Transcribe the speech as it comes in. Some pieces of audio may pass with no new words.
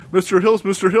Mr.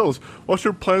 Hills, what's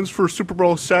your plans for Super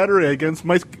Bowl Saturday against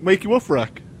Mikey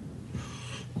Wolfrack?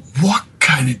 What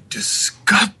kind of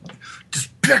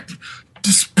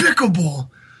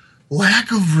despicable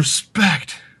lack of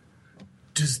respect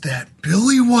does that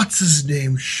Billy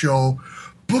What's-His-Name show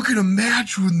booking a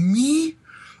match with me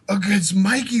against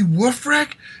Mikey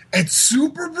Wolfrack at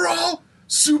Super Brawl?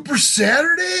 Super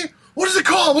Saturday? What is it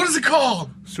called?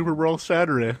 Super Bowl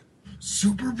Saturday.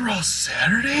 Super Brawl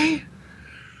Saturday?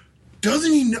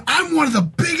 Doesn't he know? I'm one of the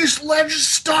biggest legend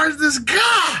stars, this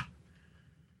guy!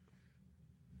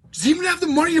 Does he even have the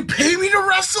money to pay me to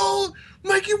wrestle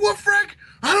Mikey Wolfrack?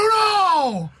 I don't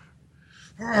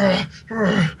know!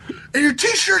 And your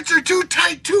t-shirts are too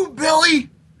tight too, Billy!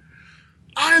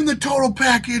 I am the total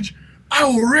package. I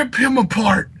will rip him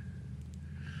apart.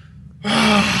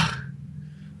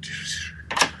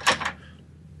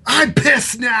 I'm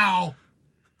pissed now!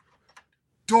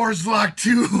 Doors locked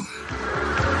too.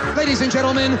 Ladies and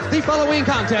gentlemen, the following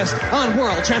contest on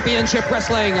World Championship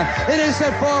Wrestling. It is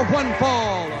set for one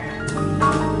fall.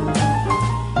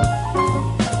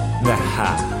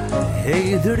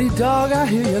 Hey, dirty dog, I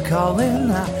hear you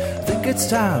calling. I think it's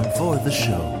time for the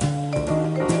show.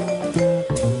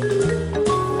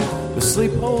 The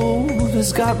sleep hold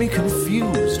has got me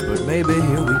confused, but maybe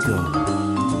here we go.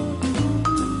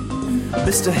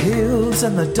 Mr. Hills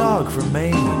and the dog from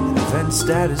Maine, Event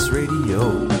Status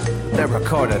Radio. They're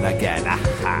recording again.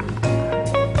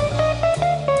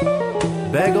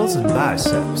 Bagels and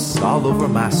biceps all over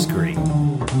my screen.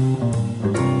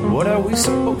 What are we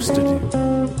supposed to do?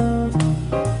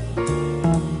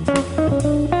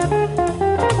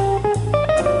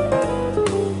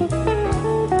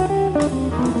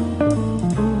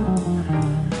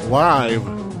 Live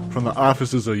from the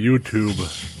offices of YouTube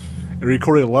and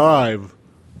recorded live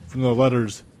from the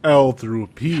letters L through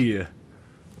P.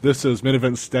 This is Main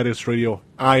Event Status Radio.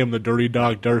 I am the Dirty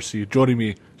Dog Darcy. Joining me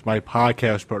is my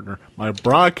podcast partner, my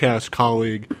broadcast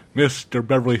colleague, Mr.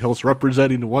 Beverly Hills,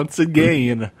 representing once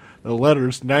again the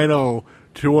letters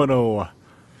 90210.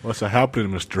 What's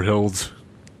happening, Mr. Hills?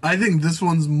 I think this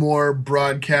one's more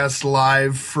broadcast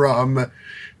live from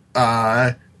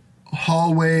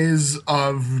hallways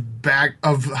of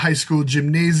high school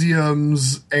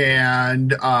gymnasiums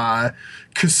and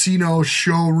casino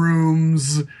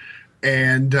showrooms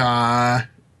and the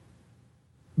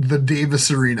Davis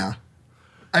Arena.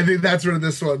 I think that's where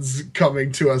this one's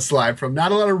coming to us live from.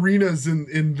 Not a lot of arenas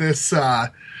in this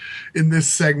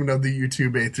segment of the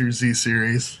YouTube A through Z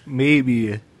series.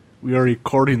 Maybe we are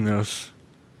recording this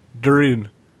during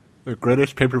the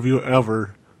greatest pay-per-view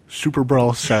ever, Super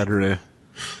Brawl Saturday.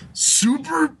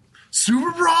 Super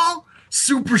Brawl?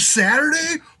 Super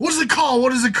Saturday? What is it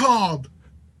called?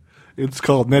 It's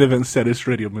called Main Event Status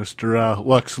Radio, Mr.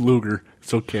 Lex Luger.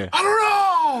 It's okay.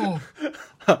 I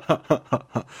don't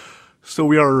know! So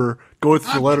we are going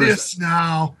through the letters. Pissed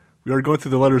now. We are going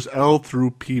through the letters L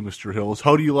through P, Mr. Hills.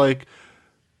 How do you like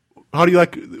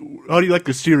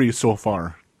the series so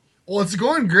far? Well, it's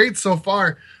going great so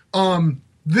far.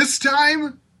 This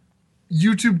time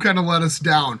YouTube kind of let us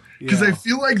down because I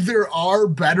feel like there are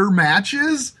better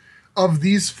matches of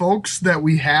these folks that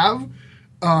we have.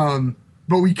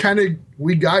 But we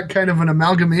got kind of an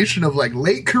amalgamation of like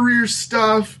late career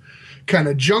stuff, kind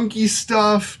of junky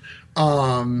stuff,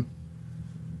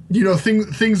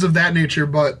 things of that nature.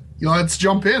 But let's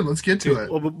jump in. Let's get to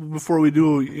it. Well, before we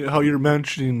do, how you're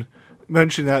mentioning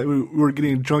that we were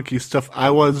getting junky stuff, I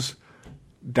was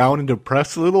down and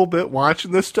depressed a little bit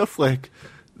watching this stuff. Like,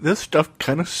 this stuff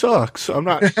kind of sucks. I'm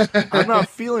not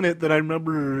feeling it. That I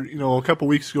remember, a couple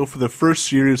weeks ago for the first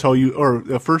series,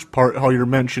 the first part, how you're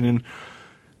mentioning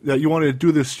that you wanted to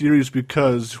do this series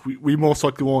because we most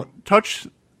likely won't touch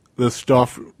this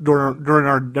stuff during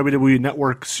our WWE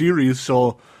Network series.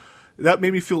 So that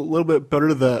made me feel a little bit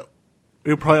better that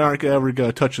we probably aren't ever going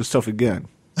to touch this stuff again.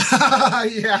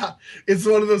 Yeah, it's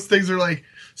one of those things where like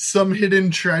some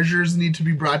hidden treasures need to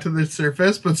be brought to the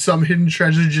surface, but some hidden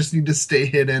treasures just need to stay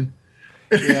hidden.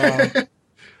 Yeah.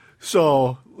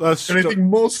 So I think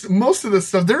most of this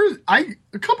stuff a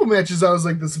couple matches I was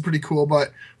like, this is pretty cool,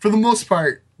 but for the most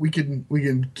part we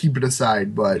can keep it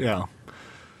aside. But yeah.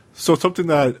 So something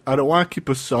that I don't want to keep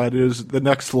aside is the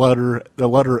next letter, the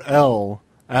letter L,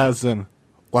 as in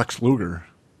Lex Luger.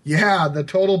 Yeah, the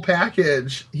total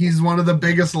package. He's one of the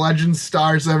biggest legend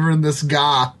stars ever in this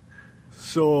GA.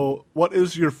 So, what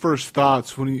is your first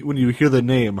thoughts when you hear the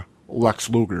name Lex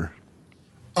Luger?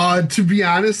 To be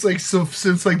honest,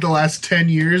 since the last 10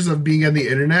 years of being on the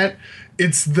internet,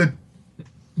 it's the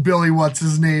Billy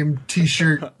What's-His-Name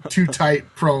t-shirt too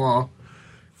tight promo.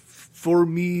 For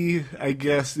me, I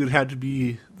guess it had to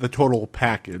be the total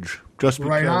package. Just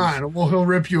because, Right on. Well, he'll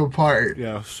rip you apart.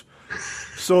 Yes.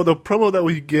 So the promo that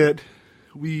we get,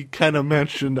 we kind of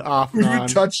mentioned off and We've been on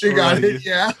touching on already, it,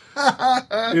 yeah.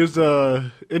 is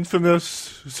a infamous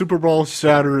Super Bowl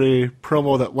Saturday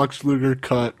promo that Lex Luger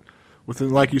cut within,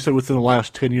 like you said, within the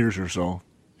last 10 years or so.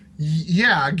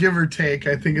 Yeah, give or take.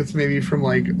 I think it's maybe from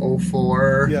like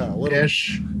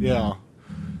 04-ish. Yeah.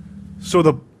 So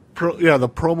the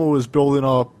promo was building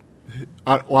up.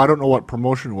 I don't know what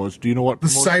promotion was. Do you know what The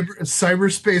promotion?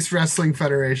 Cyberspace Wrestling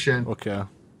Federation. Okay.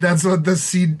 That's what the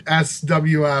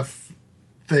CSWF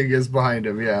thing is behind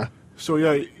him, yeah. So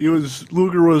yeah,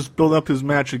 Luger was building up his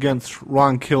match against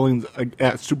Ron Killings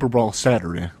at Super Bowl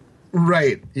Saturday.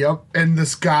 Right, yep. And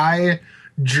this guy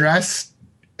dressed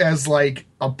as like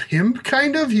a pimp,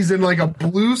 kind of. He's in like a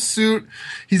blue suit.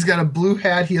 He's got a blue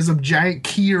hat. He has a giant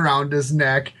key around his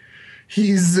neck.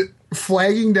 He's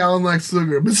flagging down Lex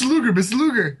Luger. Mr. Luger, Mr.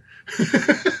 Luger.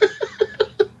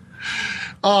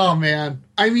 Oh, man.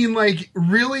 I mean, like,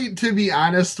 really, to be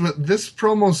honest, this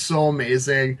promo's so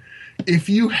amazing. If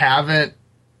you haven't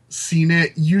seen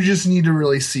it, you just need to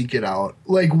really seek it out.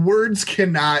 Like, words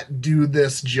cannot do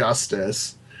this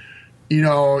justice. You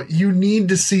know, you need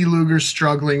to see Luger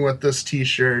struggling with this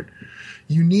t-shirt.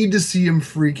 You need to see him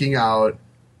freaking out.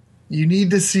 You need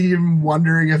to see him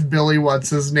wondering if Billy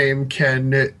What's-His-Name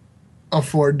can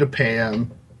afford to pay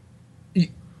him.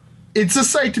 It's a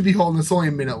sight to behold, and it's only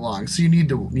a minute long, so you need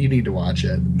to watch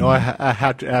it. No, I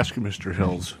have to ask you, Mr.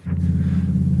 Hills.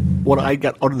 What I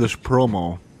got out of this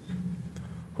promo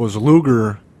was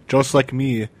Luger, just like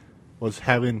me, was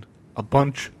having a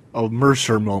bunch of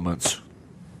Mercer moments.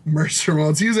 Mercer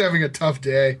moments. He was having a tough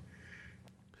day.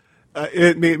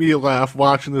 It made me laugh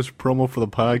watching this promo for the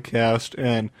podcast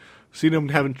and seeing him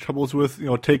having troubles with,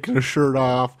 taking his shirt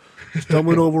off,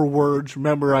 stumbling over words,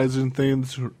 remembering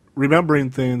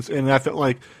things, and I felt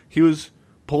like he was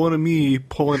pulling a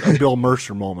Bill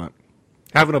Mercer moment.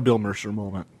 Having a Bill Mercer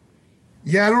moment.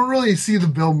 Yeah, I don't really see the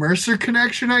Bill Mercer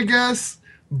connection, I guess.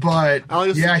 But,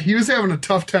 yeah, he was having a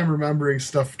tough time remembering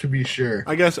stuff, to be sure.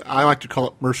 I guess I like to call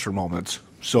it Mercer moments.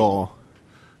 So,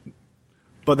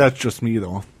 but that's just me,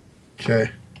 though.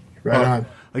 Okay. Right on.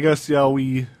 I guess, yeah, do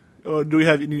we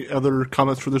have any other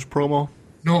comments for this promo?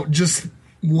 No, just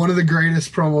one of the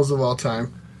greatest promos of all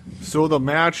time. So the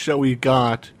match that we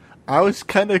got, I was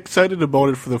kind of excited about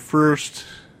it for the first,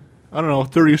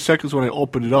 30 seconds when I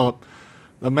opened it up.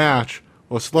 The match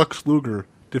was Lex Luger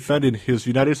defending his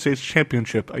United States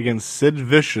Championship against Sid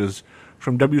Vicious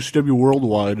from WCW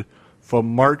Worldwide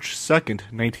from March 2nd,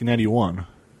 1991.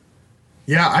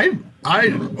 Yeah, I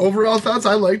overall thoughts,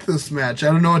 I liked this match.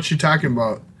 I don't know what you're talking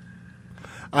about.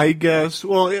 I guess,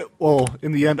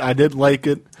 in the end, I did like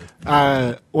it.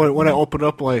 When I opened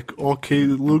up, okay,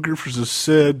 Luger versus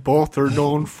Sid, both are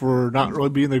known for not really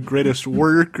being the greatest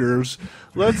workers.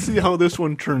 Let's see how this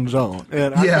one turns out.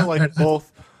 And I feel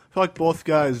like both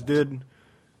guys did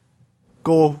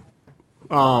go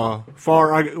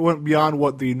far. I went beyond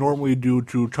what they normally do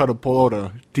to try to pull out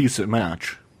a decent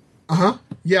match. Uh-huh.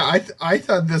 Yeah, I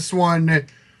thought this one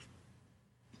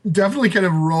definitely kind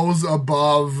of rose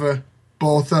above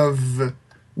both of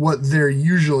what they're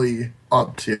usually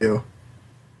up to.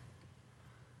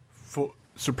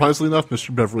 Surprisingly enough,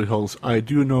 Mr. Beverly Hills, I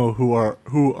do know who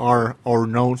our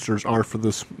announcers are for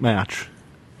this match.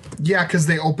 Yeah, because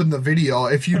they opened the video.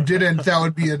 If you didn't,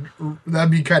 that'd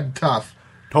be kind of tough.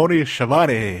 Tony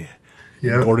Schiavone,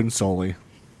 Yep. Gordon Soley.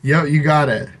 Yep, you got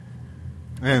it.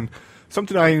 And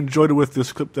something I enjoyed with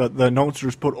this clip that the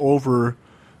announcers put over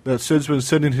that Sid's been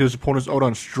sending his opponents out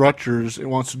on stretchers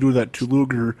and wants to do that to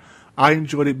Luger. I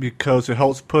enjoyed it because it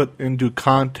helps put into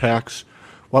context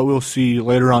what we'll see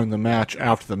later on in the match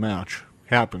after the match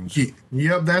happens.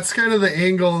 Yep, that's kind of the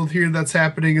angle here that's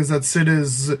happening, is that Sid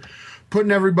is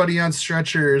putting everybody on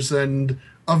stretchers, and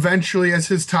eventually, as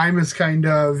his time is kind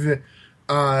of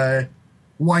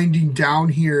winding down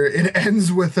here, it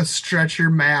ends with a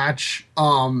stretcher match.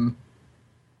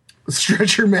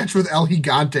 Stretcher match with El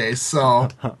Gigante. So,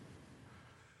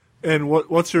 and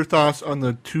what's your thoughts on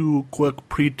the two quick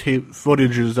pre-tape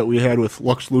footages that we had with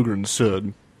Lex Luger and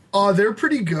Sid? They're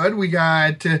pretty good. We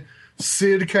got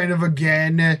Sid kind of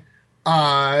again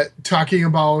talking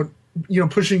about,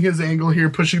 pushing his angle here,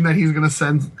 pushing that he's going to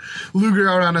send Luger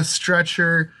out on a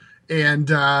stretcher, and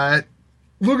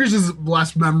Luger's is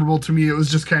less memorable to me. It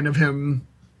was just kind of him,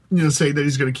 saying that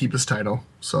he's going to keep his title.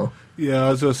 So yeah, I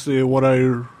was going to say what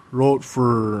I wrote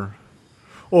for.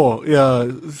 Oh yeah,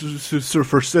 so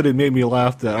for Sid, it made me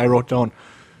laugh that I wrote down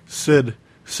Sid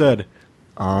said,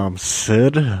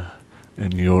 Sid,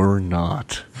 and you're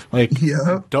not. Like,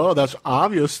 Yeah. duh, that's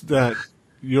obvious that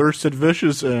you're Sid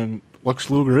Vicious and Lex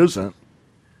Luger isn't.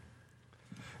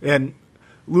 And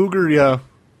Luger, yeah,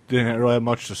 didn't really have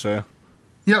much to say.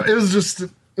 Yeah, it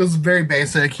was very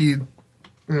basic. He,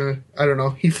 I don't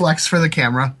know, he flexed for the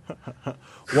camera.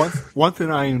 One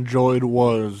thing I enjoyed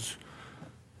was,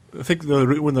 I think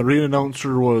when the ring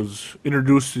announcer was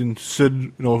introducing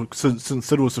Sid, since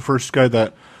Sid was the first guy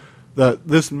that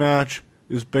this match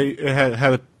is it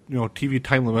had a TV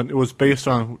time limit. It was based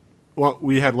on what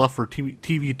we had left for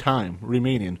TV time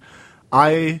remaining.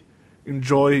 I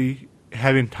enjoy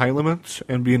having time limits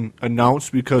and being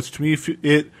announced because to me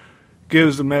it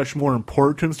gives the match more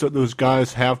importance that those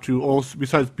guys have to also,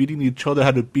 besides beating each other,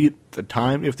 had to beat the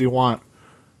time if they want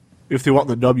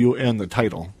the W and the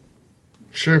title.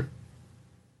 Sure.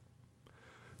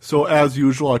 So as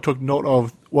usual, I took note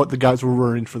of what the guys were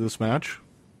wearing for this match.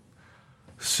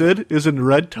 Sid is in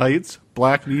red tights,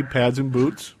 black knee pads and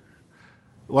boots.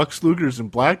 Lex Luger's in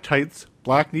black tights,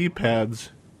 black knee pads,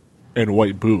 and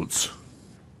white boots.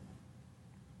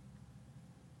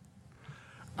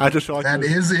 I just felt like That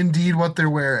is indeed what they're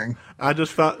wearing. I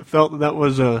just felt that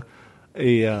was a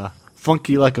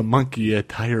funky like a monkey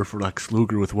attire for Lex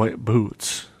Luger with white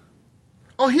boots.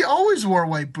 Oh, he always wore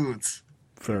white boots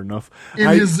Fair enough. in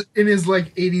his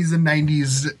like 80s and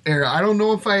 90s era. I don't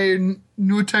know if I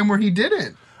knew a time where he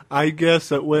didn't. I guess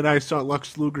that when I saw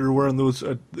Lex Luger wearing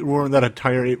that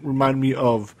attire, it reminded me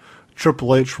of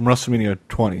Triple H from WrestleMania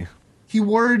 20. He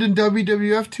wore it in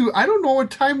WWF too. I don't know a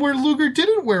time where Luger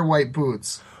didn't wear white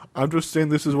boots. I'm just saying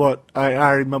this is what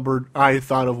I remembered. I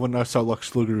thought of when I saw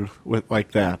Lex Luger with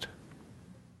like that.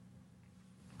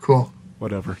 Cool.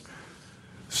 Whatever.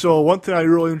 So one thing I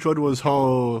really enjoyed was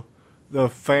how the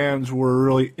fans were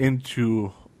really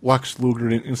into Lex Luger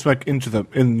and into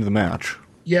the match.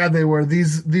 Yeah, they were.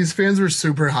 These fans were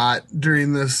super hot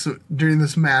during this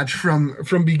match from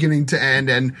beginning to end,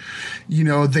 and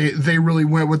they really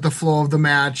went with the flow of the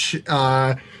match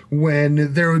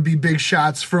when there would be big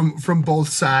shots from both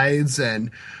sides, and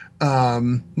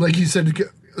like you said,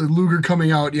 Luger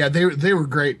coming out. Yeah, they were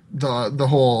great. The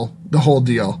whole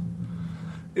deal.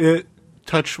 It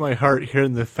touched my heart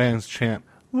hearing the fans chant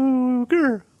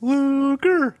Luger,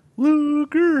 Luger,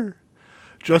 Luger.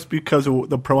 Just because of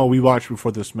the promo we watched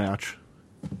before this match.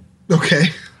 Okay.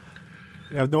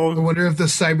 I I wonder if the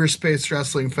Cyberspace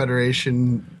Wrestling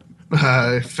Federation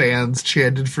fans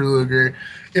chanted for Luger.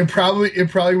 It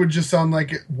probably would just sound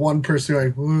like one person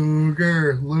like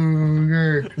Luger,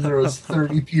 Luger, because there was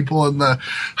 30 people in the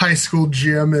high school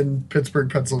gym in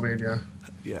Pittsburgh, Pennsylvania.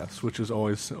 Yes, which is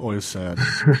always sad.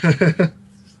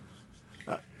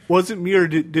 Was it me or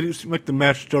did it seem like the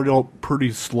match started out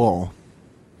pretty slow?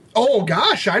 Oh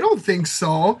gosh, I don't think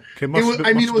so. Okay,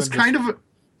 it was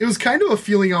kind of a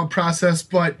feeling out process,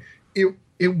 but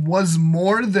it was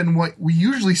more than what we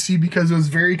usually see because it was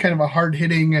very kind of a hard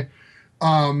hitting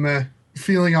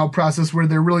feeling out process where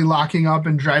they're really locking up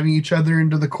and driving each other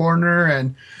into the corner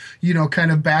and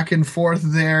kind of back and forth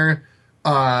there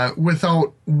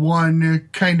without one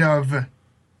kind of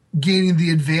gaining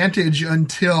the advantage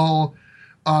until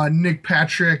Nick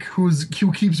Patrick, who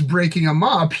keeps breaking him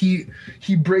up, he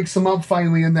breaks him up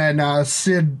finally, and then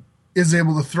Sid is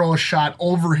able to throw a shot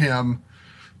over him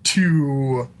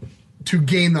to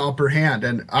gain the upper hand.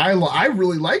 And I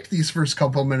really liked these first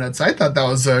couple minutes. I thought that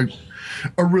was a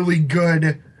really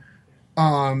good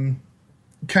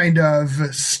kind of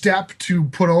step to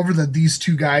put over that these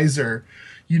two guys are,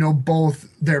 both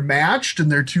they're matched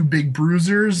and they're two big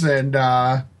bruisers and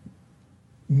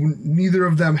neither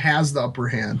of them has the upper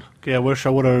hand. Okay, I wish I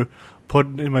would have put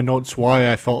in my notes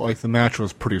why I felt like the match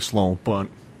was pretty slow, but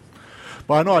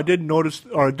I know I did notice,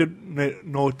 or I did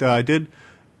note that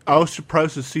I was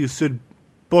surprised to see Sid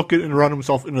book it and run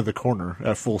himself into the corner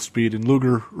at full speed, and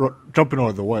Luger jumping out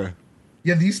of the way.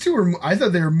 Yeah, these two I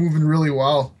thought they were moving really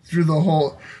well through the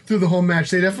whole match.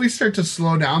 They definitely start to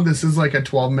slow down. This is like a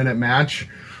 12-minute match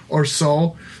or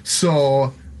so,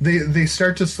 so. They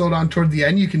start to slow down toward the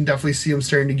end. You can definitely see them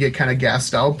starting to get kind of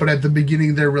gassed out, but at the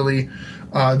beginning they're really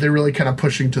kind of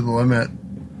pushing to the limit.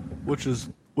 Which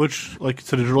like I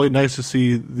said is really nice to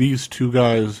see these two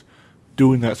guys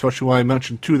doing that. Especially when I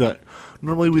mentioned too that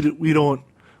normally we don't,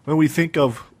 when we think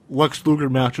of Lex Luger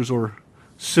matches or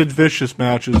Sid Vicious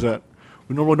matches, that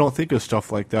we normally don't think of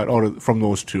stuff like that from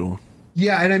those two.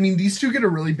 Yeah, and I mean these two get a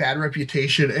really bad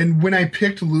reputation. And when I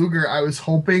picked Luger, I was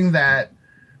hoping that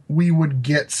we would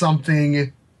get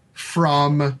something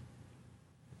from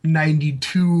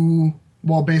 92,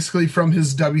 well, basically from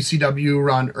his WCW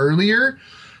run earlier,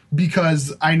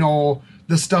 because I know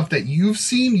the stuff that you've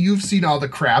seen all the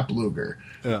crap Luger.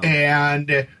 Yeah.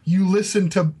 And you listen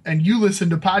to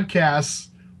podcasts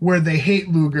where they hate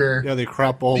Luger. Yeah, they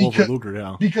crap all over Luger,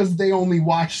 yeah. Because they only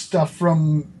watch stuff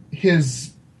from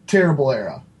his terrible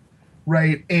era,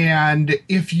 right? And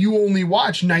if you only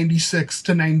watch 96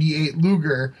 to 98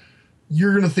 Luger,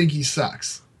 you're going to think he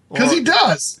sucks. Because he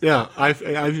does. Yeah, I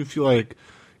feel like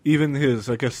even his,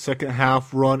 I guess, second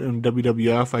half run in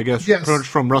WWF, I guess,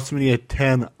 from WrestleMania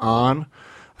 10 on,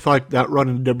 I feel like that run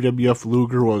in WWF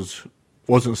Luger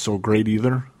wasn't so great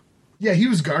either. Yeah, he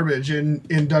was garbage in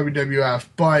WWF,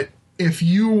 but if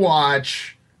you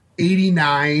watch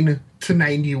 89 to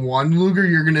 91 Luger,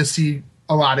 you're going to see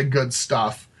a lot of good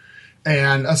stuff,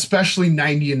 and especially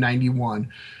 90 and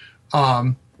 91.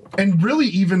 And really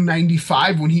even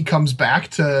 95 when he comes back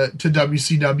to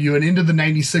WCW, and into the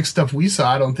 96 stuff we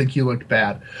saw, I don't think he looked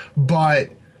bad. But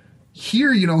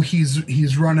here,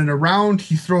 he's running around.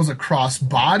 He throws a cross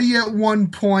body at one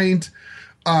point.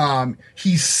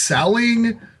 He's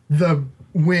selling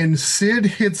when Sid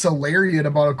hits a lariat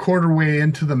about a quarter way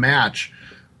into the match.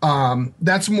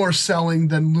 That's more selling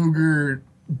than Luger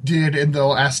did in the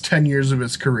last 10 years of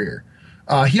his career.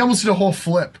 He almost did a whole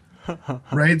flip,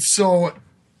 right? So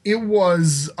it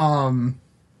was,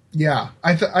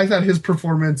 I thought his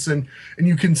performance and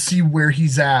you can see where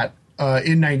he's at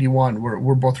in 91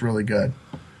 were both really good.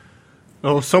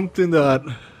 Oh, something that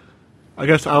I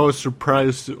guess I was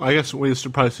surprised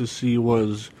to see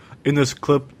was in this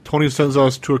clip, Tony sends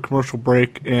us to a commercial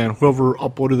break, and whoever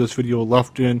uploaded this video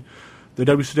left in the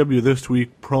WCW This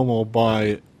Week promo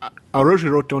by, I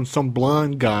originally wrote down some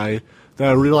blonde guy, then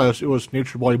I realized it was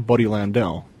Nature Boy Buddy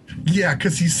Landel. Yeah,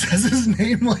 because he says his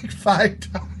name like 5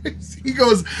 times. He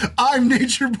goes, "I'm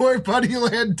Nature Boy Buddy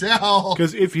Landel."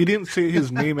 Because if he didn't say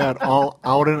his name at all,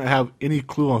 I wouldn't have any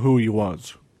clue on who he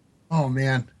was. Oh,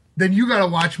 man. Then you got to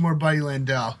watch more Buddy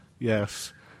Landel.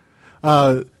 Yes.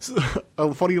 A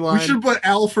funny line. We should put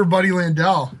L for Buddy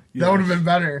Landel. Yes. That would have been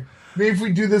better. Maybe if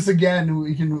we do this again,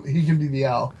 he can be the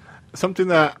L. Something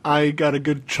that I got a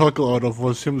good chuckle out of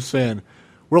was him saying,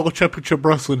 "World Championship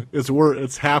Wrestling is where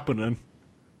it's happening."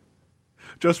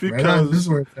 Just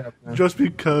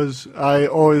because I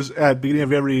always, at the beginning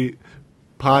of every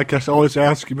podcast, I always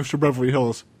ask you, Mr. Beverly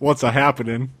Hills, what's a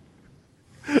happening?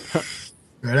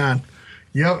 Right on.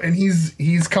 Yep, and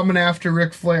he's coming after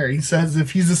Ric Flair. He says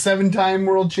if he's a 7-time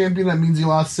world champion, that means he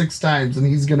lost 6 times, and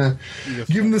he's gonna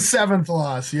give him the 7th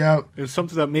loss. Yep. And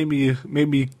something that made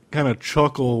me kind of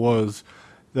chuckle was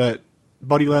that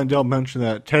Buddy Landel mentioned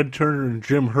that Ted Turner and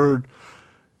Jim Herd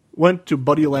went to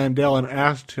Buddy Landel and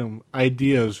asked him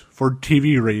ideas for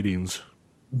TV ratings.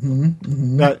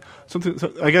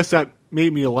 I guess that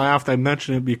made me laugh. I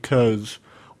mentioned it because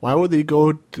why would they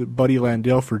go to Buddy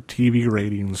Landel for TV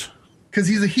ratings? Because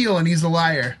he's a heel and he's a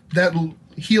liar. That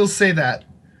heels say that.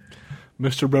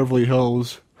 Mr. Beverly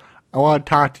Hills, I want to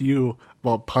talk to you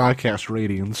about podcast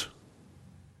ratings.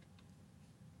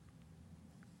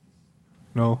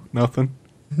 No, nothing.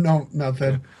 No,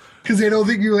 nothing. Because I don't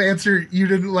think you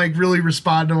didn't really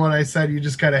respond to what I said. You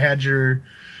just kind of had your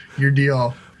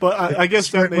deal. But I guess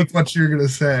that makes what you're gonna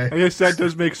say. I guess that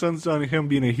does make sense on him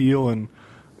being a heel and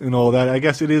all that. I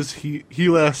guess it is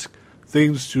heel-esque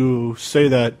things to say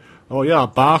that. Oh yeah,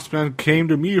 Bossman came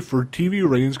to me for TV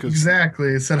ratings.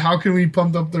 Exactly. It said, "How can we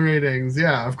pump up the ratings?"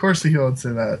 Yeah, of course the heel would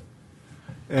say that.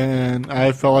 And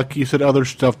I felt like he said other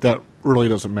stuff that really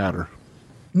doesn't matter.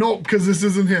 No, because this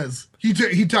isn't his.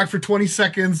 He talked for 20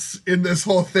 seconds in this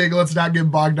whole thing. Let's not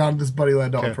get bogged down in this Buddy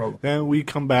Landel promo. Then we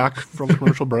come back from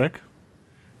commercial break.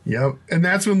 Yep, and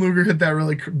that's when Luger hit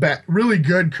that really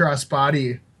good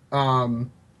crossbody.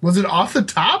 Was it off the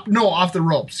top? No, off the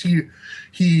ropes.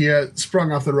 He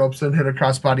sprung off the ropes and hit a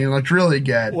crossbody and looked really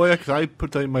good. Well, yeah, because I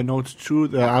put that in my notes too.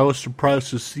 That I was surprised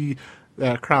to see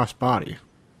that crossbody.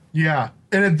 Yeah,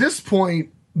 and at this point,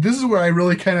 this is where I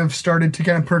really kind of started to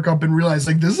kind of perk up and realize,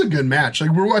 this is a good match.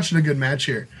 We're watching a good match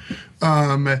here.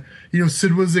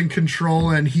 Sid was in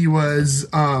control, and he was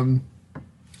kind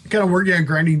of working on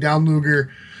grinding down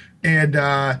Luger,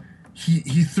 and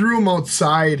he threw him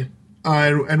outside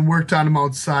and worked on him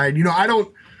outside. I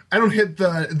don't hit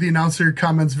the announcer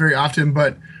comments very often,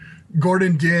 but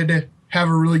Gordon did have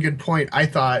a really good point, I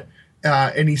thought,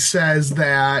 and he says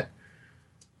that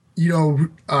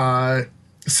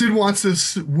Sid wants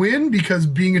this win because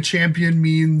being a champion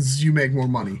means you make more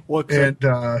money. I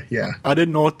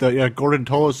didn't know that. Yeah, Gordon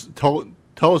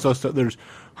tells us that there's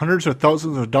hundreds of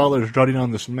thousands of dollars riding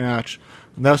on this match,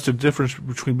 and that's the difference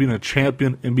between being a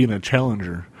champion and being a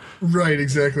challenger. Right,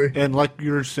 exactly. And like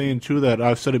you're saying too, that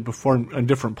I've said it before in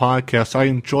different podcasts, I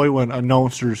enjoy when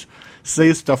announcers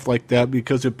say stuff like that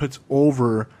because it puts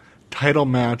over title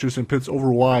matches and puts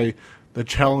over why the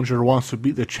challenger wants to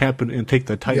beat the champion and take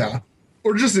the title. Yeah.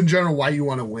 Or just in general, why you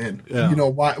want to win. Yeah. You know,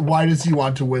 why does he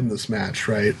want to win this match,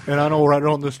 right? And I know right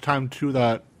around this time, too,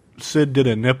 that Sid did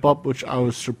a nip-up, which I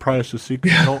was surprised to see.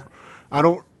 'Cause I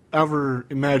don't ever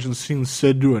imagine seeing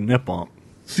Sid do a nip-up.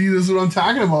 See, this is what I'm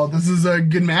talking about. This is a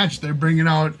good match. They're bringing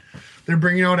out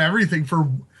everything for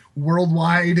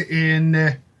Worldwide in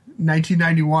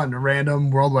 1991, a random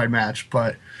Worldwide match.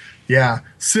 But yeah,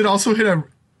 Sid also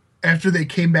after they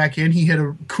came back in, he hit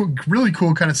a really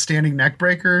cool kind of standing neck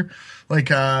breaker, like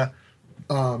a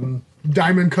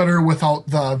diamond cutter without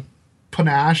the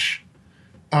panache.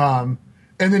 And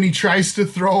then he tries to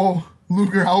throw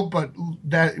Luger out, but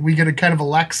that we get a kind of a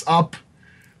Lex up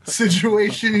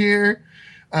situation here.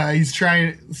 Sid's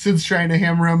trying to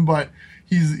hammer him, but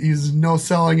he's no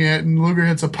selling it, and Luger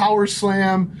hits a power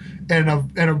slam and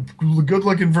a good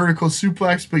looking vertical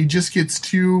suplex, but he just gets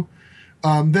two.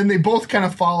 Then they both kind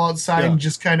of fall outside and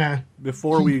just kind of.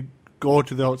 Before we go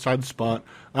to the outside spot,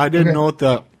 I did note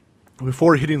that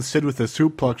before hitting Sid with the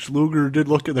suplex, Luger did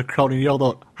look at the crowd and yelled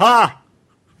out, "Ha!"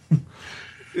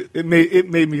 It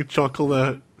made me chuckle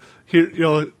that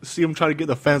see him try to get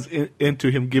the fans into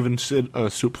him giving Sid a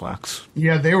suplex.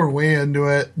 Yeah, they were way into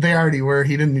it. They already were.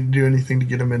 He didn't need to do anything to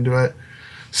get him into it.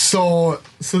 So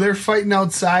they're fighting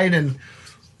outside, and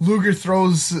Luger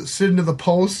throws Sid into the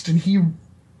post, and he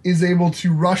is able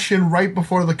to rush in right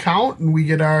before the count, and we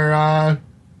get our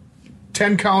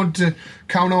 10 count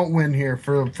out win here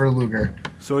for Luger.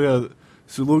 So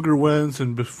Luger wins,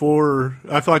 and before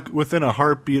I feel like within a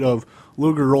heartbeat of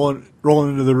Luger rolling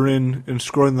into the ring and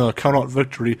scoring the count-out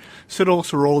victory, Sid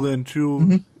also rolled in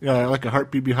too, like a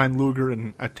heartbeat behind Luger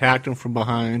and attacked him from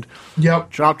behind. Yep.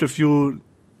 Dropped a few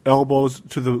elbows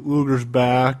to the Luger's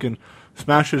back and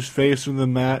smashed his face in the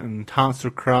mat and taunts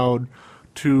the crowd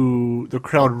to the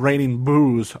crowd raining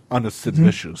boos on the Sid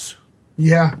Vicious.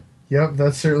 Yeah. Yep,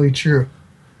 that's certainly true.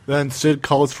 Then Sid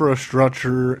calls for a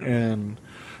stretcher, and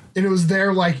it was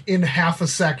there like in half a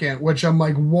second, which I'm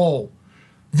like, whoa.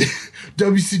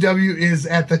 WCW is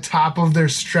at the top of their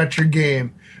stretcher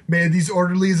game. Man, these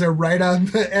orderlies are right on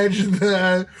the edge of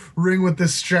the ring with the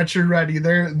stretcher ready.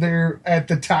 They're at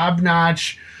the top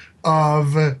notch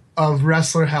of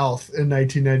wrestler health in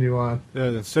 1991. Yeah,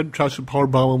 then Sid tries to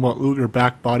powerbomb him, but Luger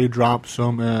back body drops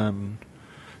him, and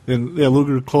then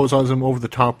Luger clotheslines him over the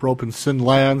top rope, and Sid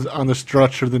lands on the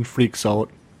stretcher, then freaks out.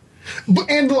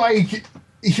 And like,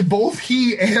 both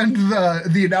he and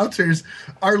the announcers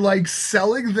are like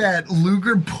selling that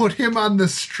Luger put him on the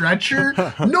stretcher.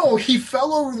 No, he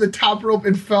fell over the top rope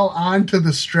and fell onto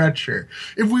the stretcher.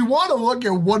 If we want to look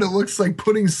at what it looks like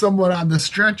putting someone on the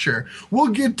stretcher, we'll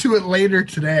get to it later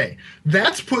today.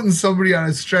 That's putting somebody on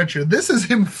a stretcher. This is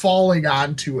him falling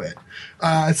onto it.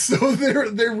 So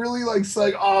they're really like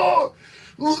saying, oh,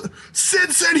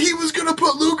 Sid said he was going to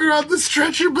put Luger on the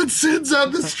stretcher, but Sid's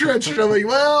on the stretcher. I'm like,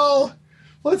 well,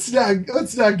 let's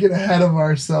not get ahead of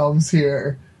ourselves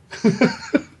here.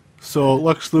 So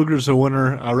Lex Luger's a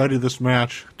winner. I rated this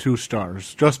match 2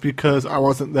 stars, just because I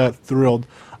wasn't that thrilled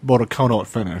about a count-out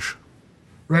finish.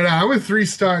 Right on. I went 3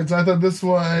 stars. I thought this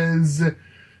was,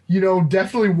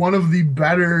 definitely one of the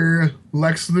better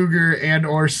Lex Luger and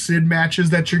or Sid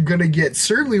matches that you're going to get,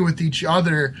 certainly with each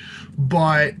other,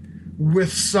 but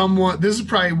with someone, this is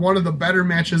probably one of the better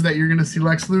matches that you're going to see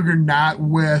Lex Luger not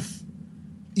with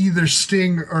either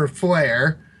Sting or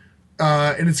Flair,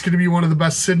 and it's going to be one of the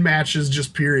best Sid matches,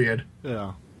 just period.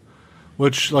 Yeah,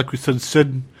 which, like we said,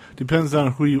 Sid depends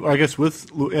on who you. I guess with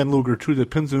and Luger too,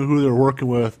 depends on who they're working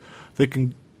with. They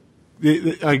can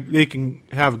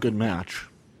have a good match.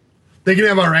 They can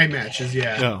have all right matches,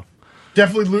 yeah. Yeah,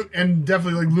 definitely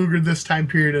like Luger this time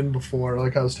period and before,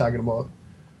 like I was talking about.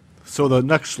 So the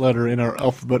next letter in our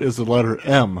alphabet is the letter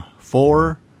M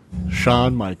for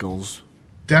Shawn Michaels.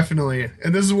 Definitely.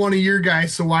 And this is one of your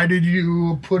guys, so why did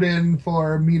you put in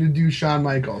for me to do Shawn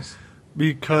Michaels?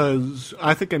 Because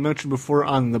I think I mentioned before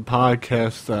on the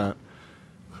podcast that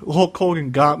Hulk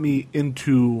Hogan got me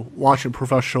into watching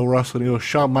professional wrestling. It was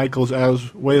Shawn Michaels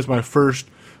as my first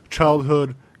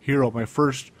childhood hero, my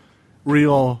first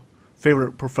real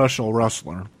favorite professional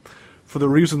wrestler. For the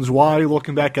reasons why,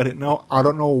 looking back at it now, I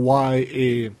don't know why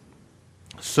a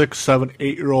 6, 7,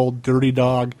 8-year-old dirty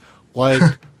dog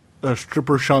liked a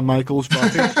stripper Shawn Michaels,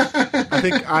 but I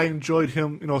think I enjoyed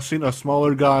him, seeing a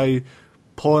smaller guy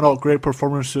pulling out great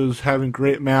performances, having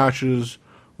great matches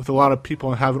with a lot of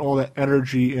people, and having all that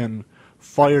energy and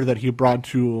fire that he brought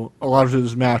to a lot of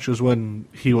his matches when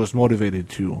he was motivated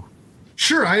to.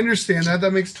 Sure, I understand that.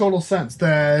 That makes total sense.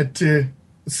 That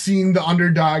seeing the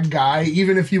underdog guy,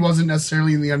 even if he wasn't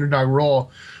necessarily in the underdog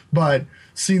role, but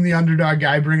seeing the underdog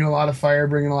guy bringing a lot of fire,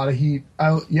 bringing a lot of heat.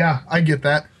 I get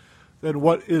that. Then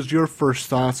what is your first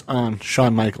thoughts on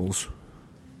Shawn Michaels?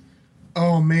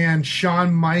 Oh man,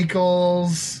 Shawn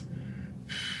Michaels,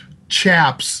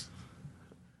 chaps.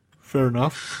 Fair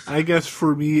enough. I guess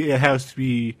for me it has to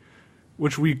be,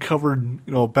 which we covered,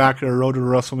 back at our Road to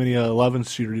WrestleMania 11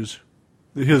 series,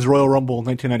 his Royal Rumble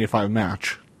 1995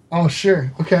 match. Oh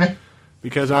sure, okay.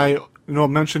 Because I,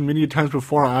 mentioned many times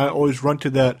before, I always run to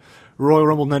that Royal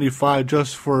Rumble 95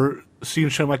 just for seeing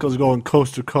Shawn Michaels going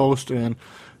coast to coast and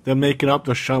then making up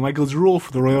the Shawn Michaels rule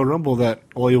for the Royal Rumble that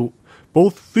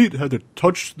both feet had to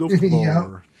touch the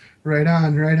floor. Yep. Right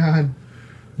on.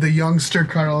 The youngster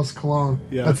Carlos Colon.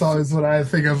 Yes. That's always what I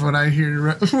think of when I hear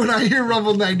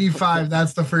Rumble 95.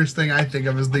 That's the first thing I think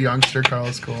of is the youngster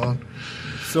Carlos Colon.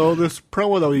 So this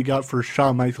promo that we got for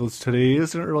Shawn Michaels today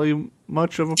isn't really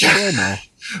much of a promo.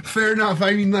 Fair enough.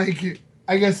 I mean,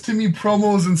 I guess to me,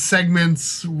 promos and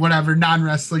segments, whatever,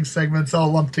 non-wrestling segments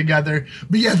all lumped together.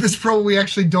 But yeah, this promo, we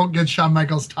actually don't get Shawn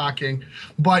Michaels talking.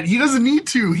 But he doesn't need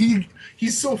to.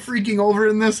 He's so freaking over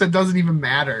in this, it doesn't even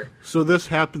matter. So this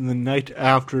happened the night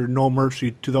after No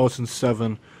Mercy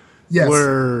 2007. Yes.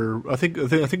 Where I think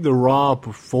the Raw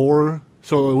before,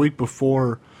 so a week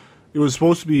before, it was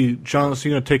supposed to be John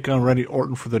Cena taking on Randy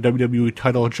Orton for the WWE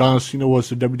title. John Cena was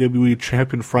the WWE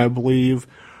champion for, I believe,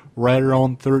 right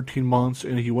around 13 months,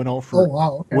 and he went out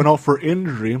for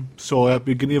injury. So at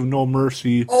the beginning of No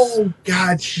Mercy. Oh,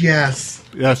 gosh, yes.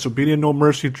 Yeah, so beginning of No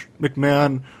Mercy,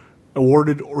 McMahon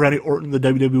awarded Randy Orton the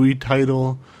WWE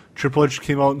title. Triple H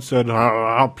came out and said,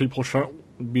 people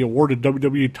shouldn't be awarded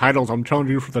WWE titles. I'm telling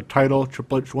you for the title.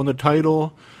 Triple H won the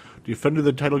title, defended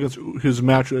the title against his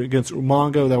match against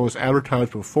Umaga that was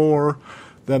advertised before.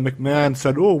 Then McMahon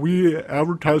said, we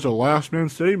advertised a last man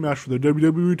standing match for the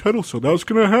WWE title, so that's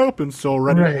going to happen. So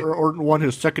Randy Orton won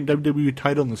his second WWE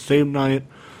title on the same night.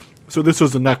 So this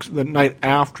was the night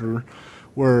after,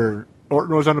 where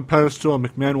Orton was on a pedestal, and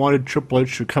McMahon wanted Triple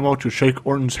H to come out to shake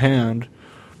Orton's hand.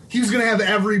 He was going to have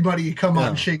everybody come out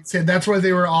and shake his hand. That's why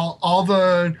they were all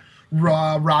the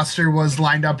roster was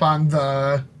lined up on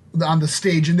the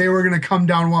stage, and they were going to come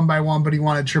down one by one, but he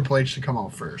wanted Triple H to come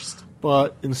out first.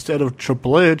 But instead of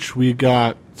Triple H, we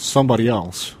got somebody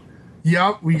else.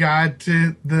 Yep, we got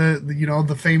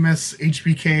the famous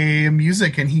HBK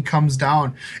music, and he comes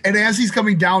down. And as he's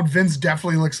coming down, Vince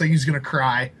definitely looks like he's going to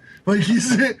cry. Like he's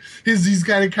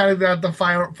kind of got the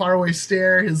far away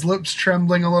stare, his lips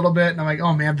trembling a little bit, and I'm like,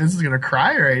 oh man, Vince is gonna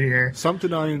cry right here.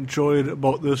 Something I enjoyed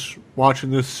about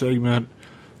watching this segment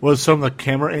was some of the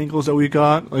camera angles that we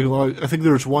got. Like I think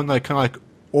there was one that kind of like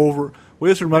over. Well,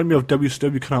 this reminded me of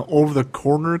WCW kind of over the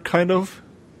corner kind of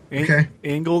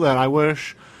angle that I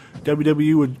wish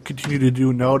WWE would continue to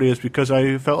do nowadays, because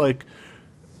I felt like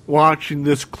watching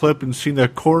this clip and seeing the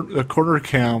corner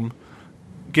cam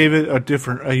gave it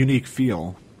a unique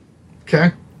feel.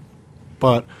 Okay.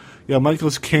 But, yeah,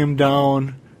 Michaels came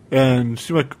down and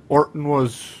seemed like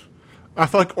I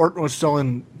felt like Orton was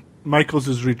selling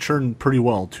Michaels' return pretty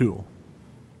well, too.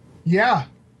 Yeah.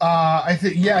 I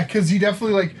think, because he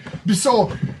definitely,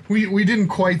 so we didn't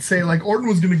quite say, Orton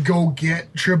was going to go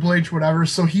get Triple H, whatever,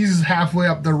 so he's halfway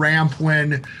up the ramp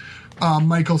when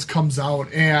Michaels comes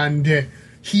out, and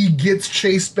he gets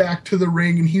chased back to the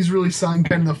ring, and he's really selling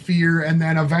kind of the fear. And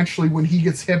then eventually, when he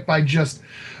gets hit by just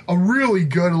a really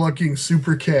good-looking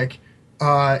super kick,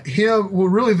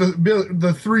 really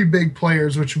the three big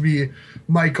players, which would be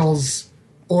Michaels,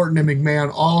 Orton, and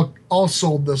McMahon, all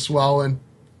sold this well. And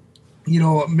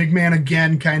McMahon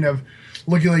again, kind of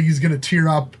looking like he's going to tear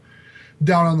up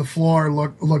down on the floor,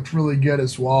 looked really good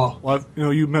as well. Well,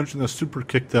 you mentioned the super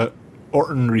kick that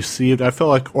Orton received. I felt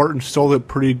like Orton sold it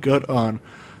pretty good on.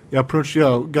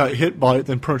 Got hit by it,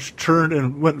 then pretty much turned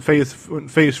and went face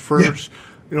first,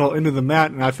 into the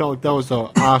mat, and I felt like that was an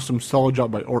awesome sell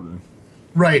job by Orton.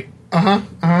 Right. I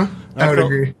would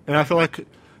agree. And I feel like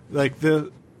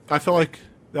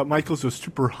that Michaels was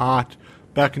super hot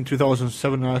back in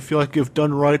 2007, and I feel like if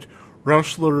done right,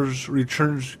 wrestlers'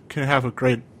 returns can have a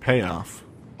great payoff.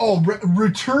 Oh,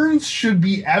 returns should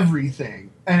be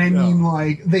everything. And I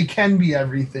mean, they can be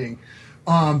everything.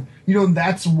 And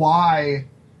that's why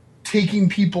taking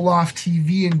people off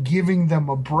TV and giving them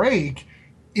a break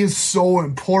is so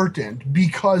important,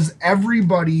 because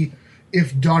everybody,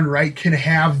 if done right, can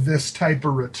have this type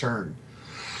of return.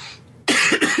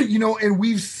 And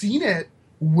we've seen it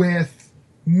with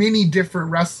many different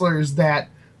wrestlers that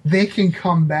they can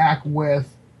come back with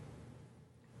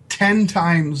 10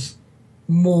 times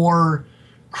more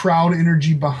crowd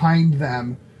energy behind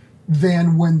them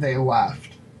than when they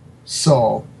left.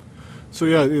 So, So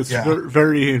yeah, it's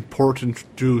very important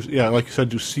to like you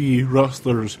said, to see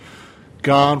wrestlers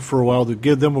gone for a while, to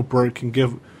give them a break and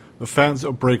give the fans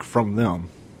a break from them.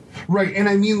 Right, and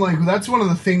I mean, like, that's one of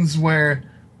the things where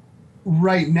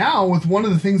right now, with one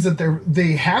of the things that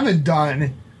they haven't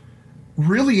done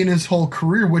really in his whole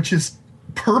career, which is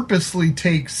purposely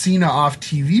take Cena off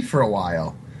TV for a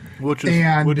while. Which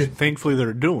thankfully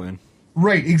they're doing.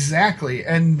 Right, exactly.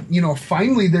 And,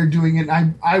 finally they're doing it.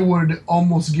 I would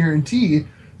almost guarantee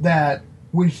that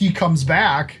when he comes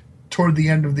back toward the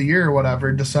end of the year or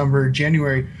whatever, December,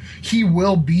 January, he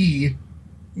will be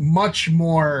much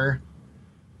more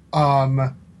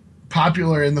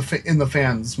popular in the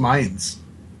fans' minds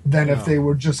than if they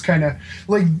were just kind of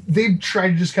like they'd try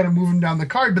to just kind of move him down the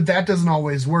card, but that doesn't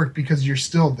always work because you're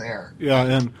still there. Yeah,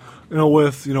 and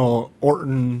with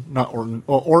Orton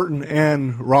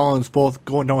and Rollins both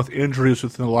going down with injuries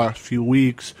within the last few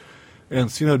weeks, and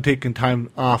Cena taking time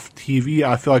off TV,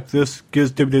 I feel like this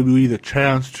gives WWE the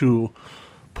chance to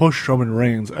push Roman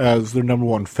Reigns as their number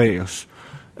one face,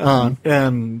 and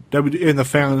the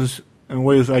fans in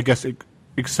ways I guess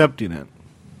accepting it.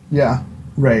 Yeah,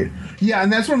 right. Yeah,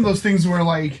 and that's one of those things where,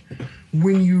 like,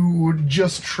 when you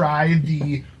just try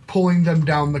the pulling them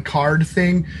down the card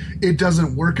thing, it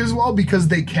doesn't work as well because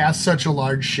they cast such a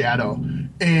large shadow.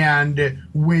 And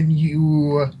when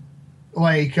you,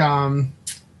 like,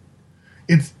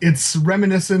 it's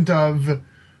reminiscent of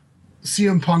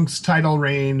CM Punk's title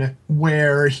reign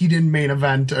where he didn't main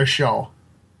event a show.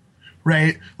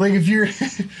 Right? Like, if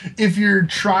you're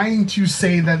trying to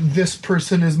say that this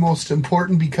person is most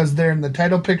important because they're in the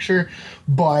title picture,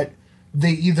 but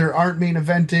they either aren't main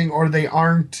eventing or they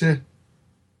aren't,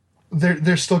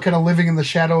 they're still kind of living in the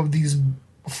shadow of these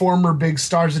former big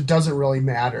stars, it doesn't really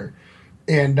matter.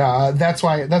 And that's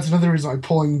another reason why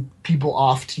pulling people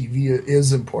off TV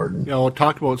is important. Yeah, we'll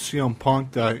talk about CM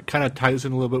Punk. That kind of ties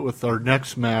in a little bit with our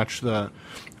next match. That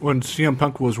when CM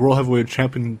Punk was World Heavyweight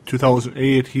Champion in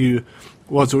 2008, he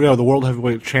was the World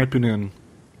Heavyweight Champion in,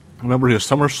 remember, his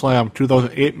SummerSlam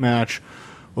 2008 match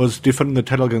was defending the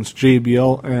title against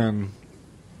JBL, and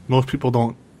most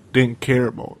people didn't care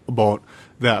about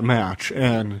that match,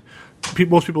 and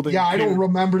most people didn't. Yeah, I care. don't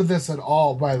remember this at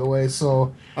all, by the way.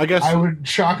 So I guess I would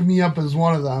chalk me up as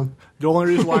one of them. The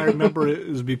only reason why I remember it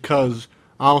is because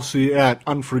obviously at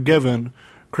Unforgiven,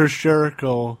 Chris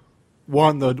Jericho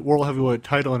won the World Heavyweight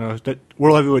title in a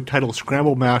World Heavyweight title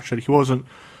scramble match that he wasn't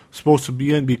supposed to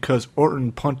be in because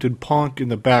Orton punted Punk in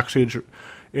the backstage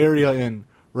area, and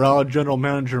Raw General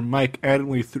Manager Mike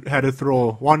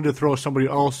Adamle wanted to throw somebody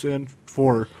else into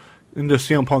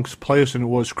CM Punk's place, and it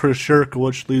was Chris Jericho,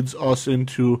 which leads us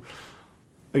into,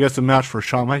 I guess, the match for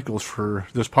Shawn Michaels for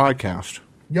this podcast.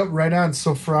 Yep, right on.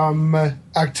 So from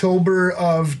October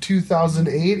of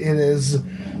 2008, it is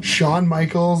Shawn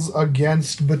Michaels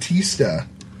against Batista.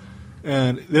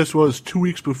 And this was 2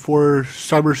 weeks before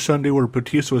Cyber Sunday, where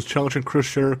Batista was challenging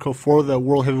Chris Jericho for the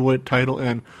World Heavyweight title.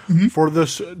 And for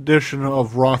this edition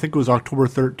of Raw, I think it was October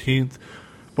 13th,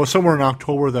 but somewhere in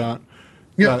October that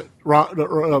Mike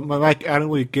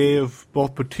Adamle gave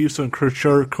both Batista and Chris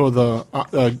Jericho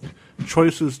the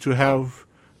choices to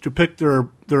pick their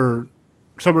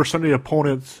Cyber Sunday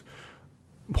opponent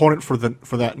for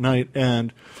that night,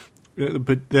 and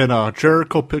but then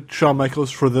Jericho picked Shawn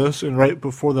Michaels for this, and right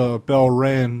before the bell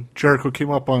rang, Jericho came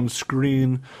up on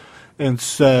screen and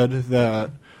said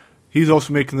that he's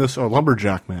also making this a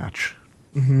lumberjack match.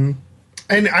 Mm-hmm.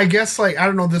 And I guess, like, I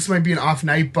don't know, this might be an off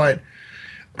night, but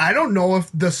I don't know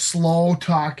if the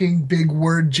slow-talking,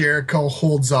 big-word Jericho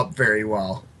holds up very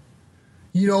well.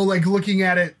 Like, looking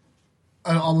at it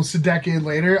almost a decade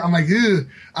later, I'm like,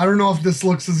 I don't know if this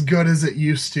looks as good as it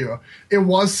used to. It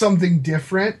was something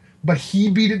different, but he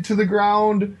beat it to the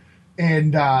ground,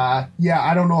 and, I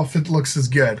don't know if it looks as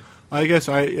good. I guess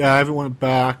I haven't went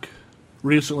back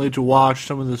recently to watch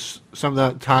some of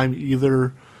that time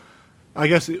either. I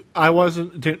guess it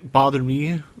didn't bother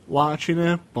me watching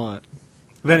it, but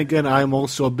then again, I'm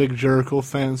also a big Jericho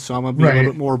fan, so I'm going to be a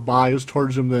little bit more biased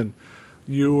towards him than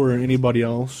you or anybody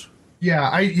else.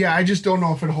 I just don't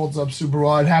know if it holds up super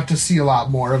well. I'd have to see a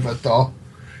lot more of it, though.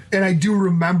 And I do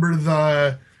remember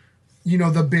the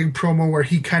big promo where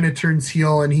he kind of turns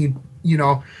heel and he,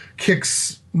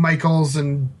 kicks Michaels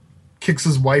and kicks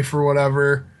his wife or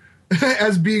whatever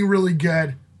as being really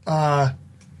good.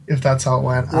 If that's how it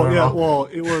went. Well,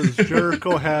 it was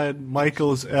Jericho had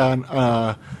Michaels and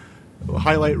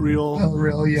highlight reel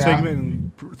segment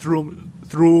and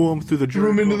threw him through the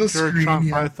Jericho into the screen,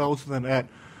 5000. Then at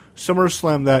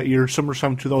SummerSlam that year,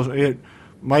 SummerSlam 2008,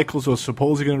 Michaels was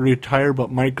supposedly going to retire, but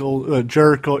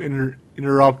Jericho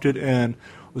interrupted and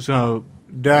was going to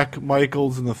Dak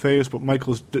Michaels in the face, but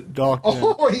Michaels ducked.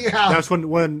 Oh, yeah. That's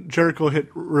when Jericho hit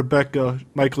Rebecca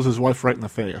Michaels' wife right in the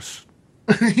face.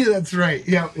 Yeah, that's right.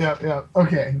 Yeah.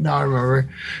 Okay, now I remember.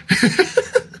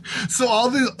 So all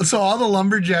the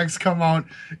lumberjacks come out,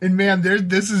 and man,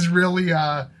 this is really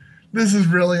a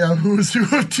who's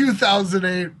who of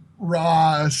 2008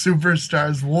 Raw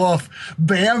superstars. Woof.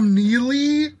 Bam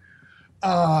Neely.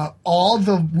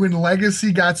 When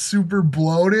Legacy got super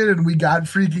bloated and we got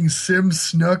freaking Sim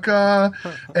Snuka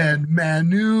and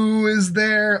Manu is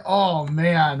there. Oh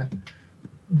man.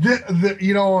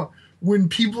 When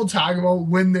people talk about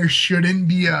when there shouldn't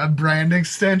be a brand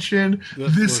extension,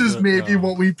 this is maybe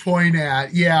what we point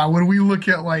at. Yeah, when we look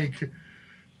at like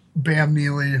Bam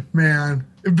Neely, man.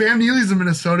 Bam Neely's a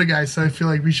Minnesota guy, so I feel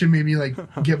like we should maybe like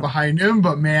get behind him,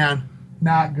 but man,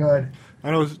 not good.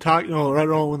 I was talking, right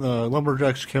around when the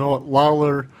Lumberjacks came out,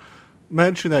 Lawler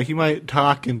mentioned that he might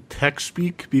talk in tech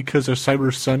speak because of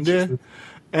Cyber Sunday.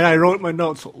 And I wrote in my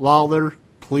notes, Lawler,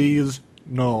 please,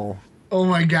 no. Oh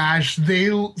my gosh,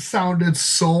 they sounded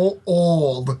so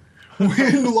old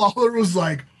when Lawler was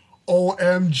like,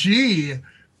 OMG.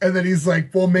 And then he's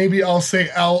like, well, maybe I'll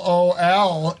say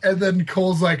LOL. And then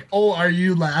Cole's like, oh, are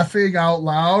you laughing out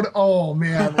loud? Oh,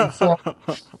 man. So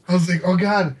I was like, oh,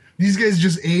 God. These guys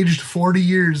just aged 40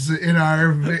 years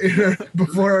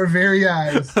before our very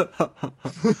eyes.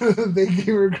 They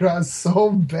came across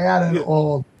so bad and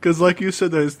old. Because, like you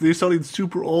said, they sounded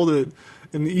super old, and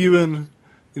even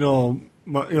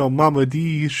Mama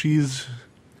D, she's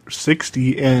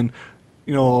 60, and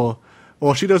well,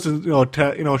 she doesn't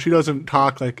she doesn't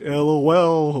talk like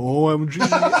LOL, OMG,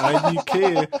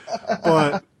 IDK,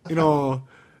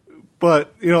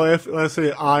 But if let's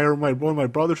say I or one of my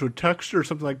brothers would text her or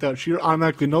something like that, she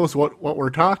automatically knows what we're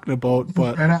talking about.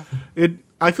 But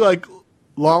I feel like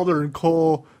Lawler and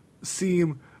Cole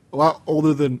seem a lot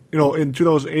older than in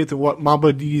 2008 than what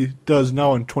Mamba D does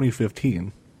now in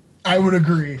 2015. I would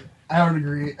agree.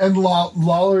 And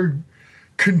Lawler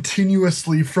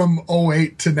continuously from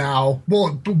 2008 to now,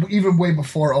 well, even way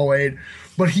before 2008,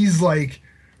 but he's like.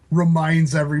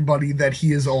 Reminds everybody that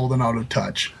he is old and out of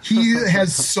touch. He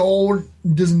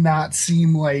does not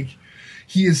seem like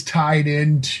he is tied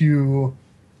into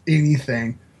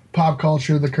anything. Pop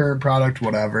culture, the current product,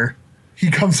 whatever. He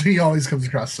always comes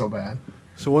across so bad.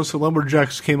 So once the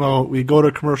Lumberjacks came out, we go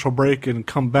to commercial break and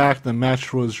come back, the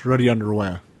match was already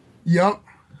underway. Yep.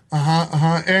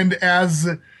 And as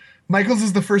Michaels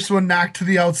is the first one knocked to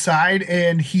the outside,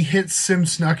 and he hits Sim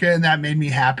Snuka, and that made me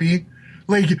happy.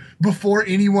 Like, before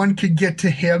anyone could get to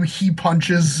him, he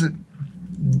punches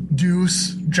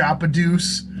drop a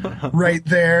deuce right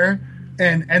there,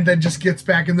 and then just gets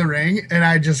back in the ring. And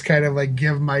I just kind of, like,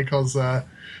 give Michaels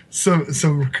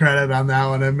some credit on that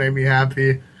one. It made me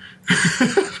happy.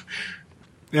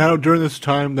 During this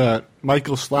time that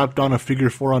Michael slapped on a figure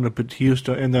 4 on a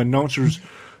Batista, and the announcers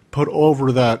put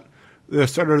over that the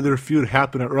start of their feud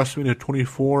happened at WrestleMania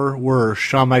 24, where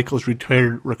Shawn Michaels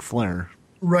retired Ric Flair.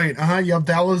 Right. Yep.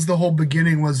 That was the whole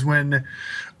beginning. Was when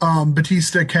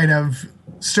Batista kind of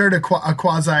started a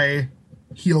quasi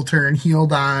heel turn,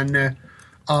 healed on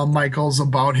Michaels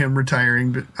about him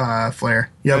retiring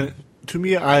Flair. Yep. And to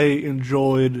me, I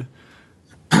enjoyed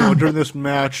during this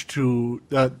match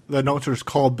that the announcers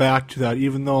called back to that,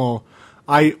 even though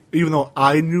I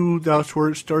knew that's where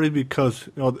it started, because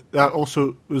that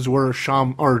also was where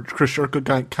Shawn or Chris Jericho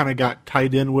kind of got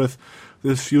tied in with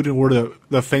this feud and where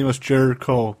the famous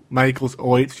Jericho Michaels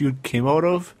 08 feud came out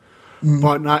of.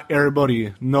 But not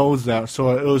everybody knows that,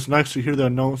 so it was nice to hear the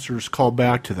announcers call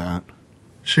back to that.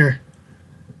 Sure.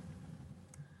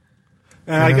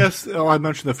 And I guess I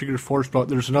mentioned the figure 4 spot.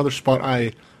 There's another spot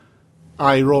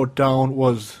I wrote down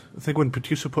was, I think when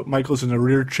Batista put Michaels in the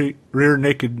rear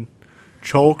naked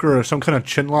choke or some kind of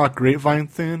chinlock grapevine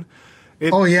thing.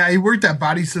 He worked at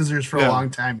Body Scissors for a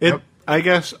long time. I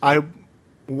guess I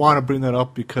want to bring that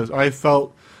up because I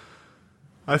felt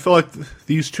like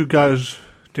these two guys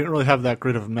didn't really have that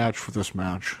great of a match for this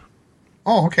match.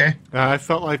 Oh, okay. I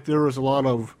felt like there was a lot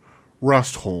of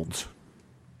rest holds.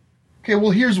 Okay,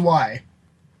 well, here's why.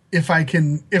 If I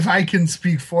can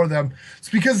speak for them, it's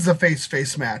because it's a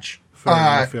face-to-face match. Fair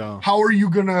enough, yeah. How are you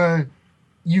gonna?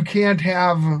 You can't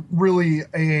have really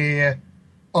a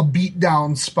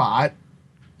beatdown spot.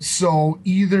 So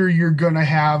either you're gonna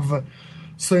have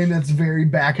something that's very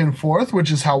back and forth,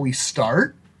 which is how we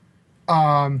start,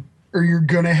 or you're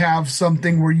going to have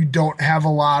something where you don't have a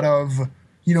lot of,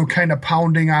 kind of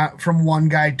pounding from one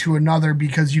guy to another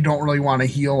because you don't really want to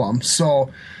heal them.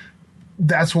 So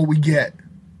that's what we get.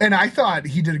 And I thought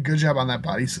he did a good job on that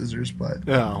body scissors, but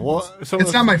Yeah, well,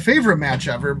 it's not my favorite match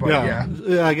ever, but yeah.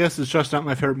 I guess it's just not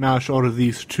my favorite match out of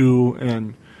these two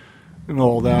and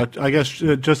all that. I guess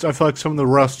I feel like some of the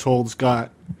rest holds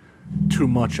got too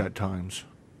much at times.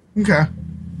 Okay.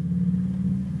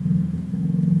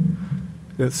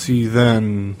 Let's see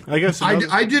then. I guess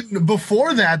I didn't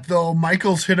before that though.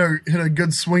 Michaels hit a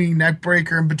good swinging neck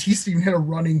breaker, and Batista even hit a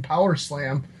running power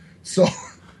slam. So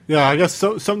yeah, I guess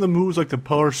some of the moves like the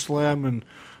power slam and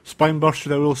spine buster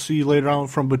that we'll see later on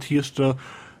from Batista,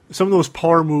 some of those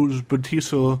power moves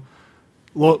Batista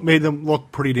made them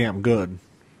look pretty damn good.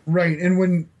 Right, and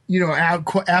when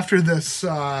after this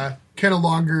kind of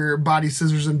longer body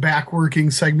scissors and back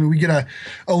working segment, we get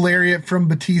a lariat from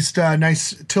Batista, a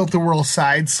nice tilt-a-whirl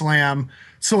side slam.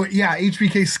 So yeah,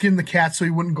 HBK skinned the cat so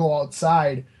he wouldn't go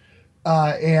outside.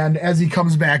 And as he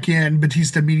comes back in,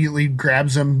 Batista immediately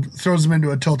grabs him, throws him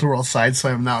into a tilt-a-whirl side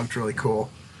slam, and that looked really cool.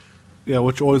 Yeah,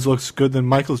 which always looks good. Then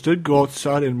Michaels did go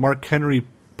outside, and Mark Henry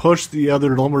pushed the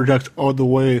other lumberjacks out of the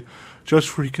way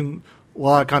just so he can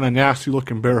lock on a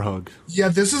nasty-looking bear hug. Yeah,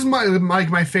 this is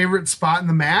my favorite spot in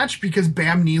the match because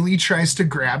Bam Neely tries to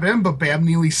grab him, but Bam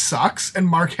Neely sucks, and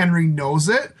Mark Henry knows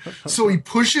it. So he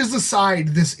pushes aside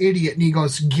this idiot, and he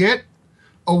goes, "Get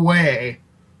away.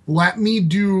 Let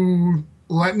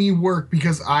me work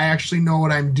because I actually know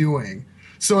what I'm doing."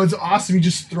 So it's awesome. He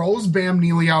just throws Bam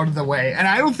Neely out of the way. And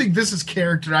I don't think this is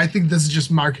character. I think this is just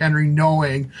Mark Henry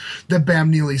knowing that Bam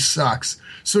Neely sucks.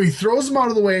 So he throws him out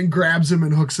of the way and grabs him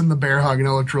and hooks in the bear hug, and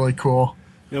it looked really cool.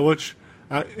 Yeah,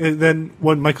 and then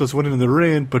when Michaels went into the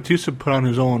ring, Batista put on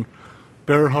his own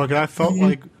bear hug. And I felt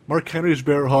like Mark Henry's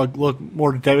bear hug looked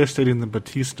more devastating than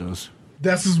Batista's.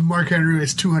 This is Mark Henry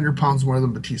weighs 200 pounds more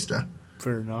than Batista.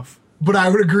 Fair enough. But I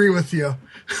would agree with you.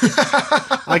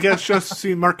 I guess just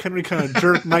seeing Mark Henry kind of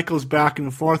jerk Michaels back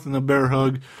and forth in the bear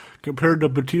hug compared to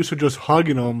Batista just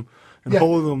hugging him and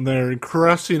holding him there and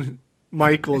caressing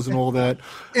Michaels and all that.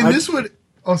 And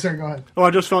oh, sorry, go ahead. Oh,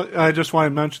 I just want to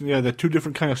mention, the two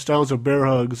different kind of styles of bear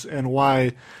hugs and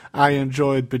why I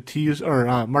enjoyed Batista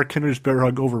or Mark Henry's bear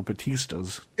hug over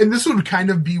Batista's. And this would kind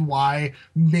of be why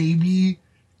maybe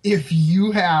if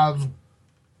you have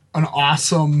an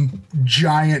awesome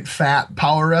giant fat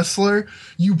power wrestler,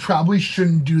 you probably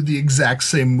shouldn't do the exact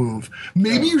same move.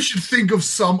 Maybe you should think of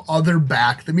some other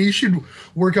back. Maybe you should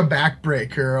work a back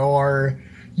breaker or,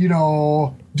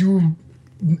 not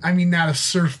a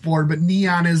surfboard, but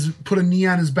put a knee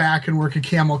on his back and work a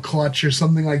camel clutch or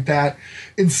something like that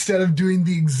instead of doing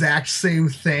the exact same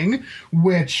thing,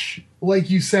 which, like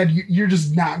you said, you're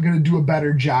just not going to do a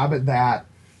better job at that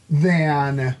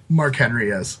than Mark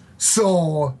Henry is.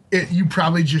 So you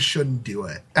probably just shouldn't do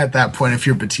it at that point if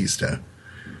you're Batista.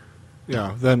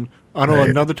 Yeah, then I know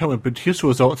another time when Batista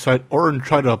was outside, Orton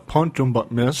tried to punt him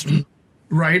but missed.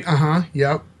 Right,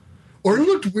 yep. Orton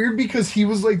looked weird because he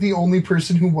was like the only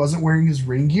person who wasn't wearing his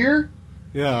ring gear.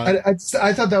 Yeah.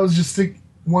 I thought that was just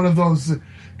one of those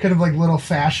kind of like little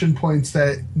fashion points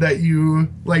that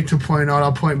you like to point out.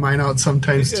 I'll point mine out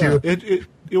sometimes too.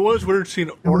 It was weird seeing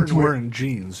Orton wearing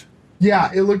jeans.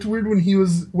 Yeah, it looked weird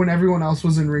when everyone else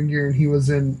was in ring gear and he was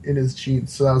in his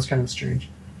jeans, so that was kind of strange.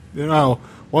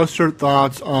 What's your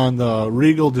thoughts on the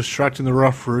Regal distracting the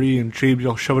referee and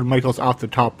JBL shoving Michaels off the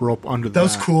top rope under that? That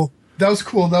was cool. That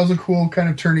was a cool kind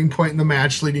of turning point in the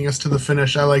match leading us to the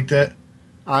finish. I liked it.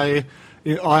 I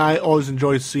always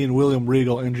enjoy seeing William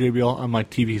Regal and JBL on my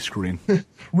TV screen.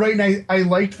 Right, and I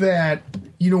liked that,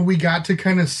 we got to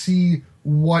kind of see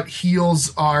what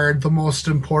heels are the most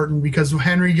important because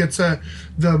Henry gets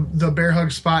the bear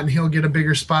hug spot and he'll get a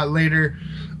bigger spot later.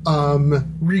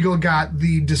 Regal got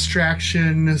the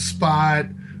distraction spot.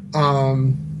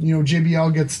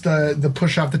 JBL gets the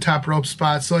push off the top rope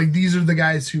spot. So these are the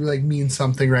guys who mean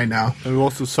something right now. And we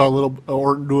also saw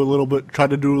Orton try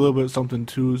to do a little bit of something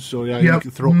too. So you can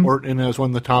throw Orton in as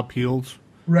one of the top heels.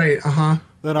 Right.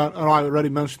 Then I already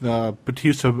mentioned the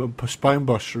Batista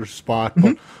Spinebuster spot,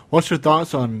 but what's your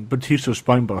thoughts on Batista's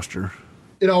Spinebuster?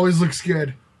 It always looks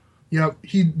good. Yep,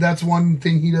 that's one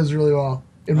thing he does really well,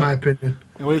 in my opinion.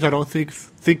 Anyways, I don't think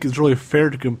it's really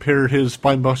fair to compare his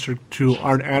Spinebuster to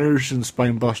Arn Anderson's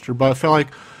Spinebuster, but I feel like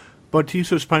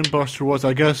Batista's Spinebuster was,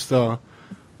 I guess, the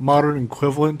modern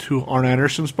equivalent to Arn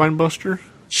Anderson's Spinebuster.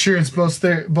 Sure, it's both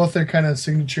their kind of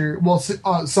signature. Well,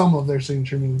 some of their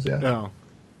signature moves, yeah. Yeah.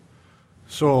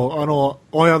 So, I know,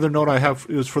 only other note I have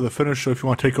is for the finish, so if you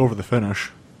want to take over the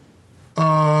finish.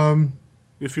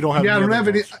 If you don't have I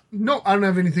don't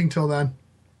have anything till then.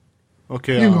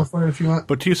 Okay. You can go for it if you want.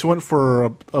 Batista went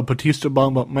for a Batista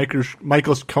bomb, but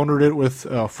Michaels countered it with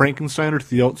Frankensteiner to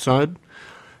the outside.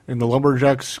 And the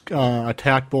Lumberjacks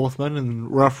attacked both men, and the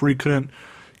referee couldn't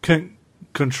couldn't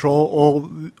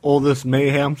control all this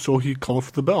mayhem, so he called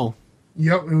for the bell.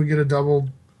 Yep, and we get a double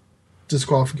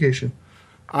disqualification.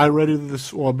 I rated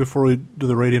this before we do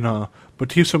the rating.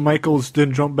 Batista and Michaels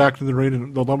didn't jump back to the ring,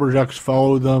 and the Lumberjacks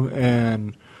followed them,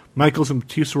 and Michaels and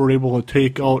Batista were able to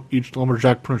take out each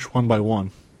Lumberjack pretty much one by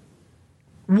one.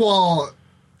 Well,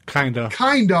 Kind of.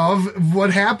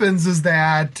 What happens is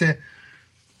that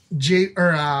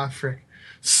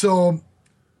So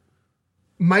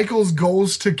Michaels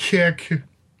goes to kick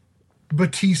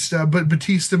Batista, but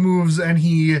Batista moves and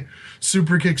he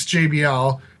super kicks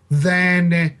JBL.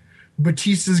 Then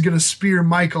Batista's going to spear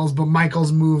Michaels, but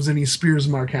Michaels moves and he spears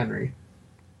Mark Henry.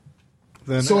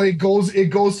 So it goes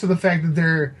to the fact that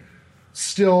they're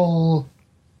still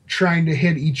trying to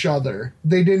hit each other.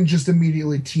 They didn't just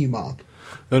immediately team up.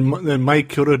 Then Mike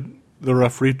Chioda, the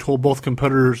referee, told both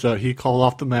competitors that he called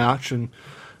off the match, and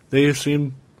they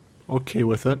seemed okay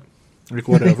with it. Like,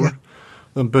 whatever.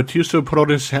 Then Batista put out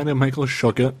his hand, and Michaels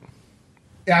shook it.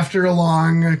 After a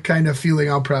long kind of feeling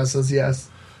out process, yes.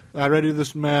 I rated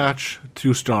this match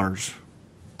 2 stars.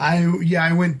 I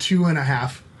went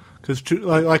 2.5. Because,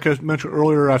 like I mentioned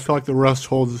earlier, I feel like the rest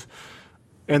holds,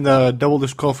 and the double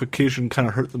disqualification kind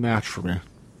of hurt the match for me.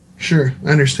 Sure,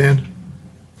 I understand.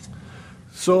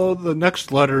 So the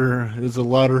next letter is the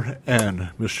letter N,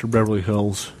 Mr. Beverly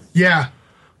Hills. Yeah.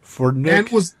 For Nick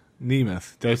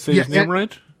Nemeth. Did I say his name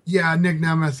right? Yeah, Nick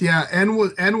Nemeth. Yeah, N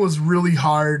was really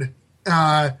hard.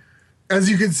 As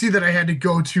you can see, that I had to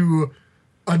go to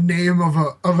a name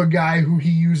of a guy who he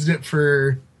used it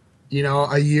for,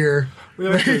 a year.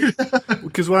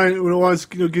 Because when I was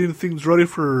getting things ready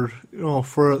for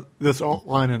this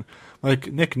outline, and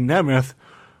like Nick Nemeth,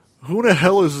 who the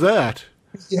hell is that?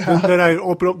 Yeah. And then I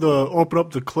open up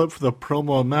the clip for the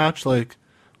promo match. Like,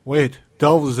 wait,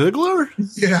 Dolph Ziggler?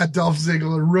 Yeah, Dolph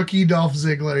Ziggler, rookie Dolph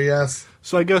Ziggler. Yes.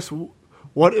 So I guess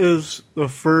what is the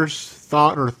first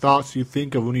thought or thoughts you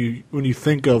think of when you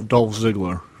think of Dolph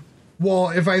Ziggler? Well,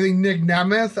 if I think Nick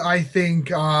Nemeth, I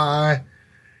think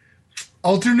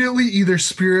alternately either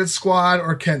Spirit Squad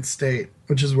or Kent State,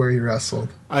 which is where he wrestled.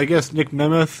 I guess Nick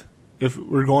Nemeth. If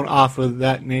we're going off of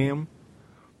that name,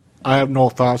 I have no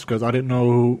thoughts because I didn't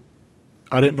know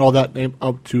that name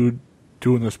up to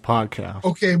doing this podcast.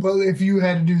 Okay, well, if you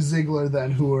had to do Ziggler,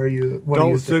 then who are you?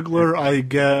 Dolph Ziggler, I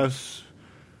guess.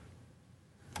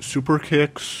 Super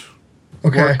kicks.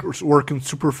 Okay. Working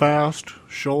super fast.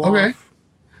 Show off. Okay.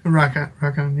 Rock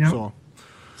on. Yeah. So,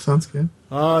 sounds good.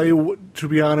 To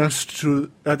be honest,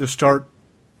 at the start,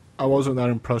 I wasn't that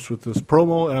impressed with this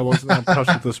promo, and I wasn't that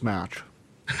impressed with this match.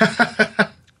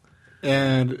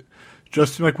 And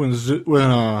just like when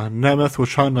Nemeth was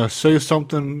trying to say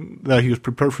something that he was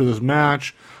prepared for this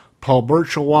match, Paul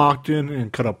Burchill walked in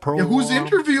and cut a promo. Yeah, who's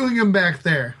interviewing him back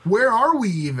there? Where are we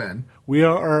even? We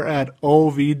are at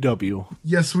OVW.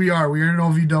 Yes, we are. We are in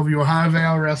OVW, Ohio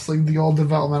Valley Wrestling, the old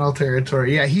developmental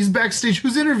territory. Yeah, he's backstage.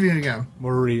 Who's interviewing him?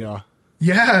 Maria.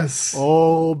 Yes.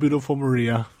 Oh, beautiful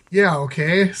Maria. Yeah,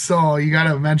 okay. So you got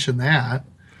to mention that.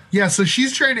 Yeah, so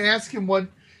she's trying to ask him what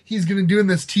he's going to do in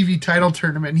this TV title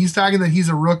tournament. And he's talking that he's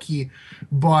a rookie,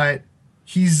 but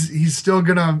he's still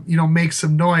going to, make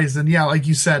some noise. And yeah, like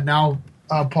you said, now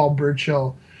Paul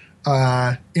Burchill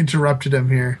interrupted him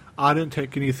here. I didn't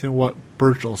take anything what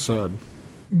Burchill said.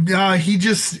 He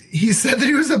said that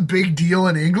he was a big deal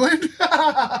in England,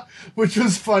 which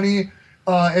was funny.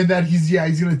 And that he's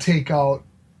going to take out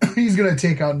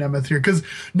Nemeth here, because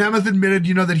Nemeth admitted,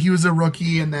 that he was a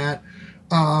rookie and that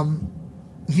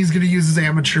he's going to use his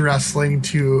amateur wrestling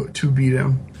to beat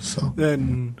him. So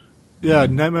then, yeah,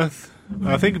 Nemeth.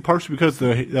 I think partially because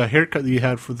the haircut that he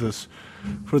had for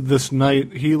this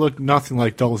night, he looked nothing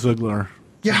like Dolph Ziggler.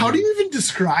 Yeah, how do you even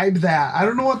describe that? I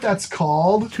don't know what that's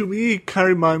called. To me, it kind of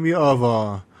reminded me of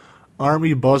a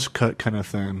army buzz cut kind of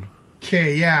thing.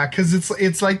 Okay, yeah, because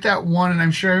it's like that one, and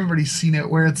I'm sure everybody's seen it,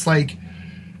 where it's like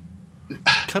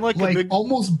kind of like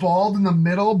almost bald in the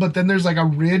middle, but then there's like a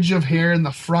ridge of hair in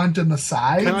the front and the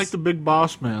sides. Kind of like the Big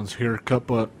Boss Man's haircut,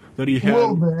 but that he had a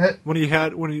little bit.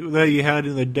 that he had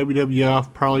in the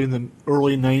WWF, probably in the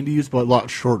early '90s, but a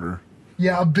lot shorter.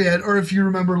 Yeah, a bit. Or if you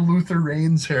remember Luther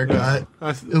Reigns' haircut,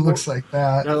 it looks like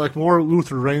that. Yeah, like more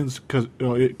Luther Reigns because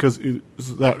it's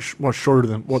that much shorter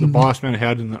than what the Boss Man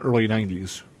had in the early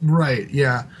 '90s. Right.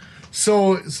 Yeah.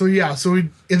 So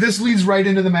this leads right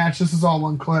into the match. This is all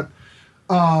one clip.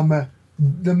 The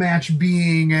match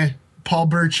being Paul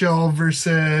Burchill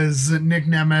versus Nick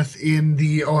Nemeth in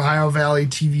the Ohio Valley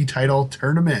TV title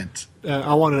tournament.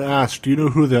 I wanted to ask, do you know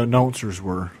who the announcers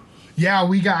were? Yeah,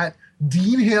 we got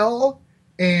Dean Hill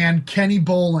and Kenny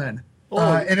Bolin.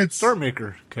 And it's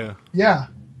Starmaker. Okay. Yeah.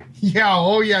 Yeah,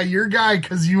 oh yeah, your guy,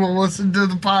 because you will listen to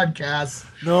the podcast.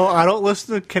 No, I don't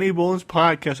listen to Kenny Bolin's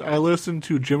podcast. I listen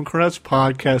to Jim Cornette's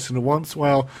podcast, and once in a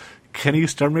while, Kenny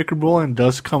Starmaker Bolin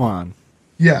does come on.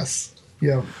 Yes.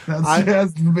 Yeah,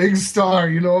 that's the big star.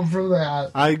 You know him for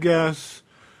that. I guess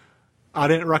I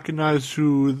didn't recognize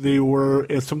who they were.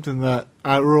 It's something that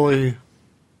I really...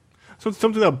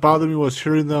 Something that bothered me was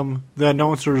hearing the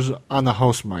announcers on the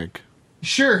house mic.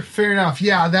 Sure, fair enough.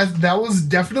 Yeah, that was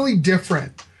definitely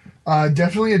different.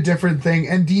 Definitely a different thing.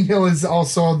 And Dean Hill is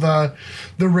also the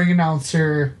ring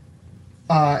announcer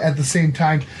at the same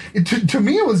time. To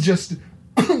me, it was just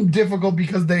difficult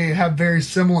because they have very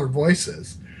similar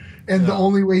voices. And the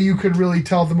only way you could really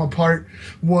tell them apart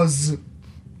was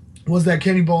that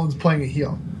Kenny Bolin's playing a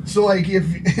heel. So like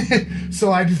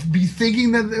so I'd be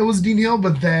thinking that it was Dean Hill,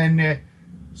 but then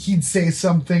he'd say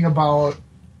something about,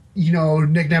 you know,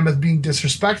 Nick Nemeth being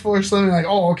disrespectful or something, like,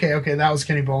 oh, okay, that was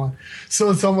Kenny Bolin.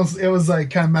 So it was like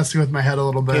kind of messing with my head a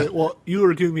little bit. Okay, well, you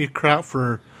were giving me crap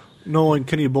for knowing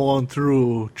Kenny Bolin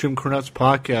through Jim Cornette's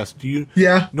podcast. Do you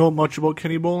know much about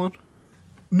Kenny Bolin?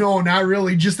 No, not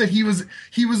really. Just that he was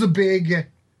a big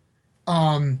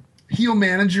heel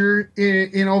manager in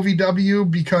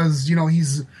OVW because, you know,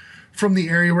 he's from the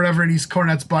area or whatever, and he's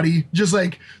Cornette's buddy. Just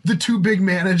like the two big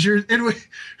managers. And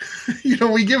you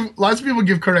know, lots of people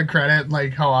give Cornette credit,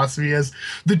 like how awesome he is.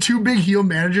 The two big heel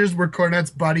managers were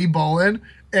Cornette's buddy Bolin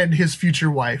and his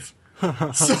future wife.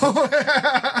 So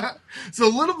a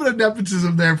little bit of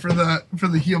nepotism there for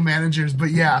the heel managers,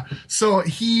 but yeah. So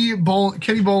Kenny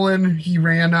Bolin, he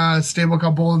ran a stable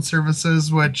called Bolin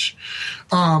Services, which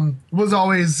was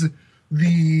always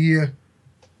the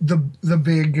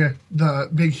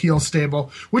big heel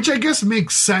stable, which I guess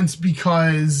makes sense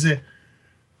because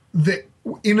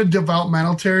in a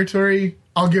developmental territory,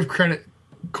 I'll give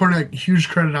Cornette huge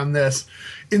credit on this.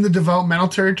 In the developmental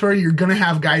territory, you're going to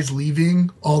have guys leaving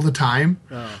all the time.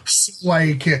 Oh. So,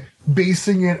 like,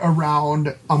 basing it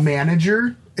around a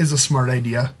manager is a smart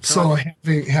idea. So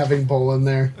having Bolin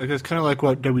there. It's kind of like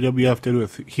what WWF did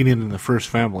with Heenan and the First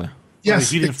Family. Yes,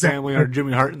 like Heenan exactly. Family or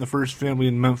Jimmy Hart and the First Family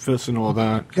in Memphis and all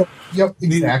that. Yep,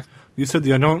 exactly. You said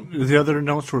the other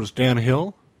announcer was Dan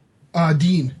Hill?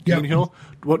 Dean. Dean Hill?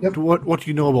 What do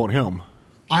you know about him?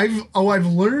 I've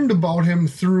learned about him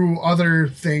through other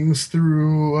things,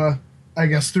 through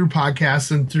podcasts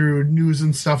and through news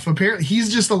and stuff. Apparently,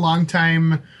 he's just a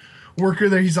longtime worker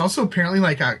there. He's also apparently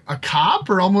like a cop,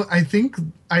 or almost. I think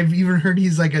I've even heard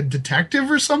he's like a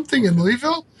detective or something in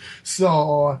Louisville.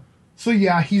 So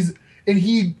yeah, he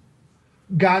would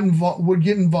get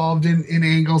involved in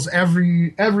angles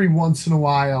every once in a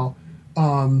while.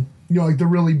 You know, like the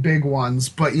really big ones.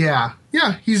 But yeah,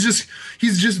 he's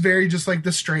just very just like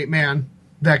the straight man,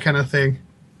 that kind of thing.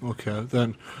 Okay,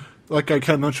 then, like I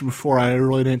kind of mentioned before, I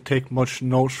really didn't take much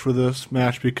notes for this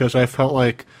match because I felt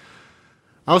like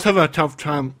I was having a tough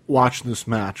time watching this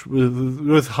match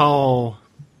with how.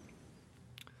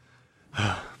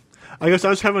 I guess I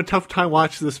was having a tough time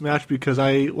watching this match because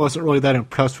I wasn't really that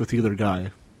impressed with either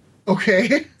guy.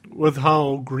 Okay. With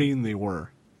how green they were.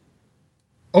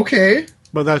 Okay.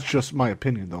 But that's just my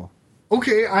opinion, though.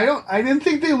 Okay, I didn't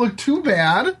think they looked too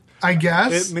bad, I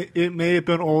guess. It may have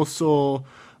been also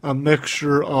a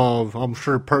mixture of, I'm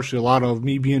sure partially a lot of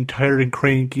me being tired and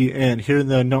cranky and hearing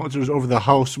the announcers over the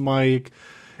house mic,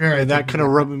 and that kind of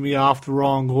rubbing me off the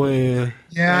wrong way.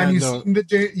 Yeah, and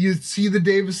you see the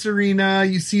Davis Arena,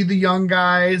 you see the young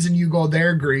guys, and you go,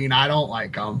 they're green, I don't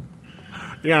like them.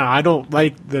 Yeah, I don't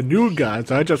like the new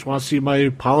guys, I just want to see my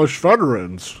polished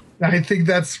veterans. I think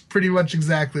that's pretty much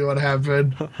exactly what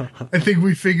happened. I think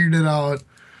we figured it out.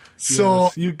 So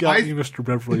yes, you got me, Mr.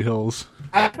 Beverly Hills.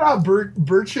 I thought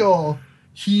Burchill,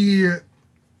 he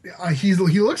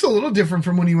looks a little different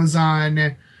from when he was on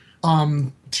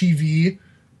TV,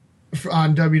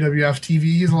 on WWF TV.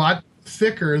 He's a lot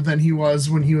thicker than he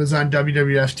was when he was on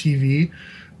WWF TV.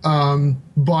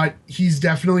 But he's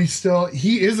definitely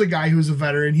he is a guy who's a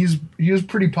veteran. He was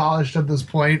pretty polished at this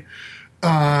point.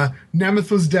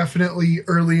 Nemeth was definitely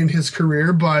early in his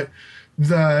career, but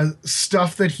the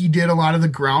stuff that he did, a lot of the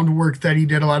groundwork that he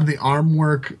did, a lot of the arm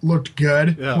work looked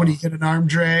good when he hit an arm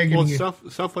drag. Well,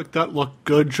 stuff like that looked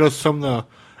good. Just some of the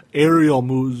aerial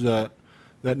moves that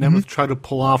Nemeth tried to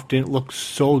pull off didn't look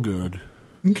so good.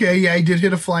 Okay, yeah, he did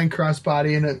hit a flying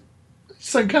crossbody, and it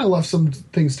kind of left some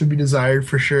things to be desired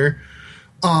for sure.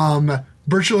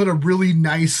 Burchill had a really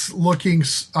nice looking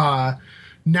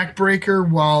neck breaker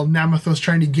while Nemeth was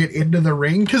trying to get into the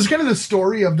ring, because kind of the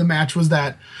story of the match was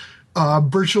that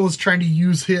Burchill was trying to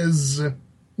use his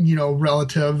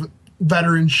relative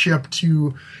veteranship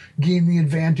to gain the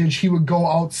advantage. He would go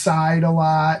outside a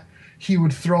lot. he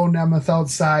would throw Nemeth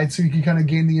outside so he could kind of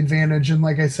gain the advantage. And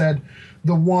like I said,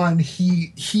 the one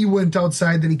he went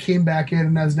outside, then he came back in,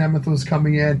 and as Nemeth was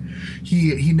coming in,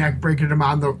 he neck breaking him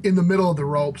in the middle of the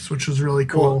ropes, which was really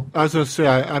cool. Well, I was gonna say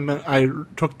I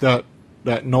took that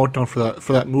note down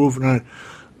for that move, and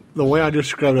the way I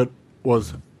described it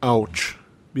was ouch,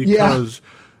 because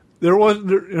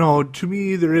to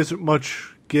me there isn't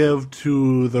much give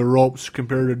to the ropes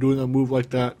compared to doing a move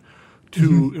like that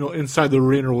to inside the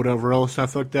ring or whatever else. I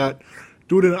feel like that.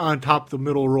 Doing it on top of the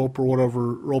middle rope or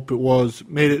whatever rope it was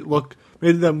made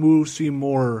that move seem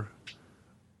more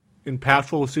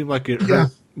impactful. It seemed like it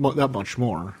hurt that much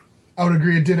more. I would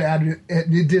agree. It did add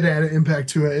an impact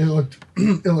to it. It looked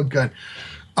good.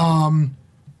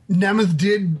 Nemeth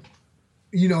did,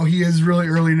 he is really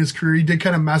early in his career. He did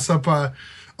kind of mess up a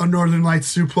Northern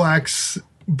Lights suplex,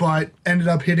 but ended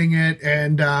up hitting it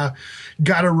and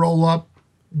got a roll up,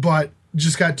 but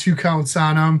just got 2 counts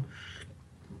on him.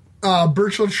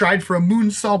 Burchill tried for a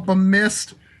moonsault but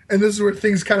missed, and this is where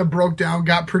things kind of broke down,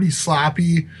 got pretty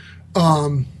sloppy.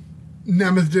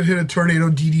 Nemeth did hit a tornado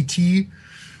DDT.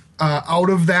 Out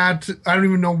of that, I don't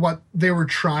even know what they were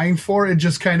trying for. It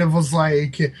just kind of was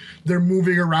like they're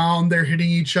moving around, they're hitting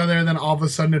each other, and then all of a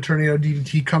sudden a tornado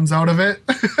DDT comes out of it.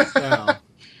 Yeah.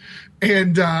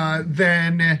 And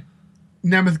then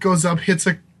Nemeth goes up, hits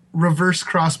a reverse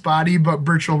crossbody, but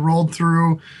Burchill rolled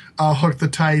through, hooked the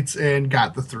tights, and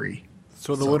got the 3.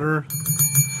 So the winner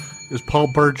is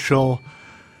Paul Burchill,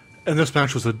 and this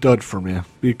match was a dud for me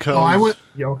because.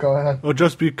 Go ahead. Well,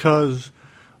 just because,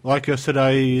 like I said,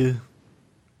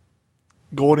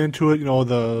 going into it,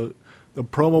 the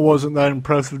promo wasn't that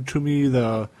impressive to me.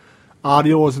 The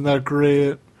audio wasn't that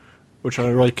great, which I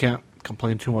really can't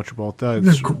complain too much about that.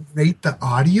 The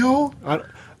audio.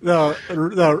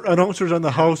 The announcers on the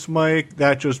house mic,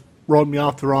 that just rubbed me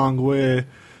off the wrong way,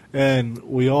 and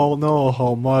we all know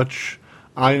how much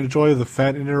I enjoy the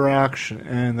fan interaction,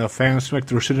 and the fans seem like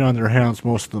they were sitting on their hands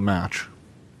most of the match.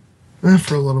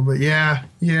 For a little bit, yeah.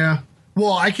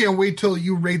 Well, I can't wait till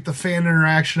you rate the fan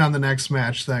interaction on the next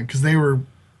match then, because they were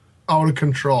out of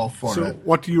control for it.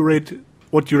 What do you rate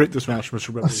this match,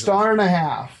 Mr. Bentley? A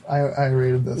 1.5. I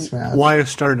rated this match. Why a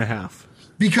 1.5?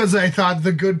 Because I thought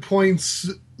the good points,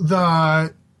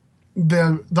 the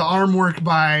arm work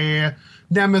by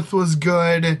Nemeth was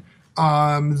good.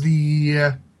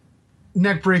 The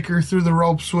neck breaker through the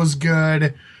ropes was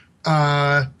good.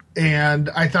 And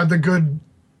I thought the good.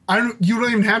 You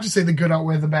don't even have to say the good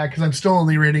outweigh the bad, because I'm still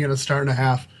only rating it a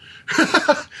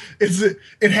 1.5.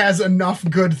 It has enough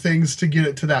good things to get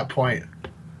it to that point.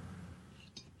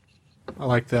 I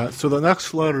like that. So the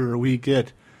next letter we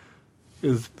get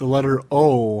is the letter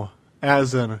O,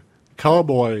 as in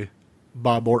Cowboy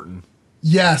Bob Orton.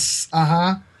 Yes,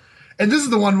 And this is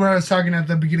the one where I was talking at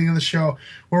the beginning of the show,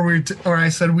 where I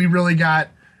said we really got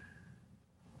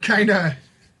kind of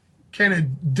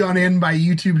done in by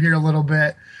YouTube here a little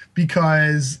bit,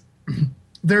 because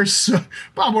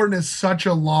Bob Orton has such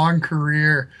a long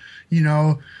career,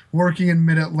 working in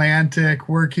Mid-Atlantic,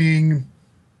 working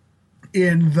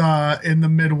in the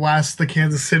Midwest, the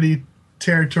Kansas City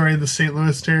territory, the St.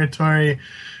 Louis territory,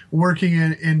 working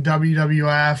in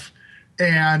WWF,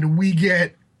 and we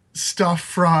get stuff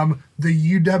from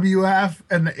the UWF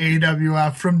and the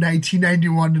AWF from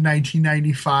 1991 to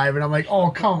 1995, and I'm like, oh,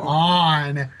 come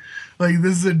on. Like,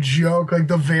 this is a joke, like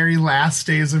the very last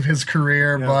days of his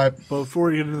career. Yeah, but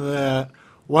before we get into that,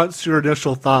 what's your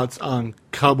initial thoughts on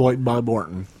Cowboy Bob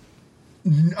Orton?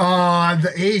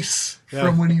 The Ace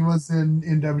from when he was in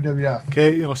WWF.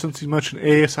 Okay, since you mentioned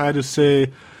Ace, I had to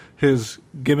say his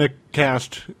gimmick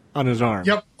cast on his arm.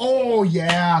 Yep. Oh,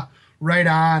 yeah. Right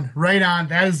on.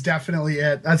 That is definitely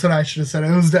it. That's what I should have said.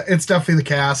 It's definitely the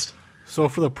cast. So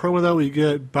for the promo that we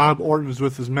get, Bob Orton is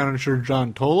with his manager,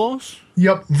 John Tolos?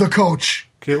 Yep, the coach.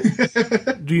 Okay.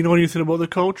 Do you know anything about the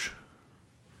coach?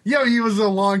 Yeah, he was a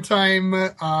long-time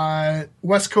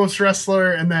West Coast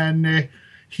wrestler, and then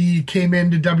he came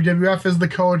into WWF as the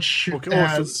coach. Okay.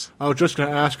 I was just going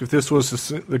to ask if this was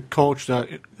the coach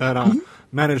that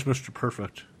managed Mr.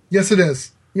 Perfect. Yes, it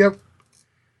is. Yep.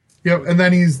 And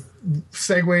then he's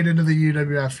segued into the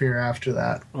UWF here after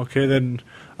that. Okay, then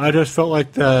I just felt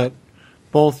like that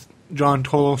both John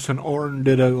Tolos and Orton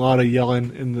did a lot of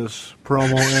yelling in this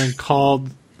promo and called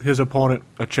his opponent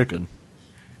a chicken.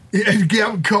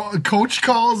 Yeah, Coach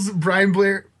calls Brian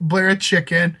Blair a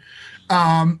chicken.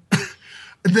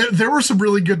 There were some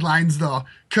really good lines, though,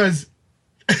 because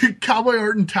Cowboy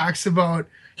Orton talks about,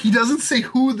 he doesn't say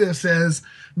who this is.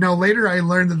 Now, later I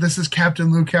learned that this is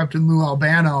Captain Lou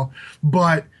Albano,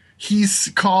 but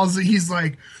he's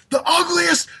like, the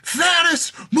ugliest,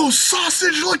 fattest, most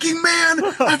sausage-looking man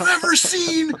I've ever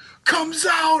seen comes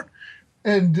out.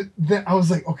 And then I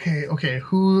was like, okay,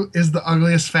 who is the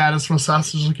ugliest, fattest, most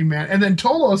sausage-looking man? And then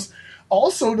Tolos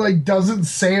also like doesn't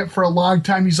say it for a long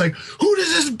time. He's like, who does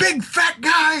this big fat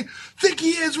guy think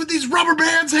he is with these rubber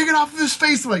bands hanging off of his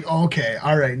face? I'm like, okay,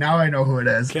 all right, now I know who it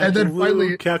is. Captain and then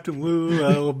finally, Captain Lou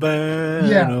Albano.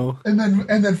 yeah,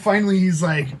 and then finally he's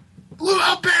like, Lou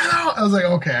Albano. I was like,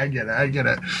 okay, I get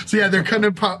it. So yeah, they're cutting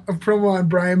a promo on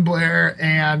Brian Blair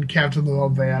and Captain Lou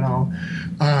Albano,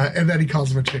 and then he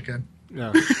calls him a chicken.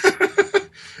 Yeah.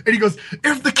 And he goes,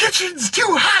 if the kitchen's too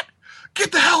hot,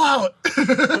 get the hell out.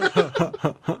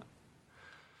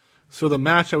 So the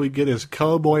match that we get is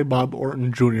Cowboy Bob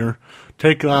Orton Jr.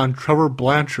 taking on Trevor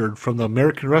Blanchard from the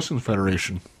American Wrestling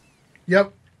Federation.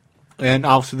 Yep. And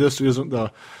obviously this isn't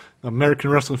the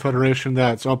American Wrestling Federation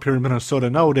that's up here in Minnesota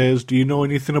nowadays. Do you know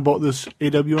anything about this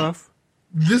AWF?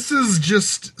 This is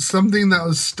just something that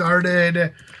was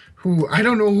started. I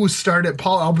don't know who started.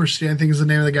 Paul Alberstein, I think, is the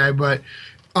name of the guy, but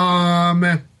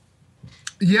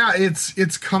yeah,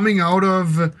 it's coming out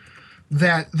of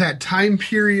that time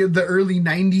period, the early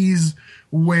 90s,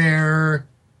 where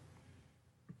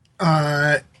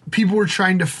people were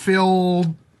trying to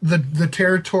fill the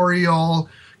territorial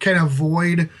kind of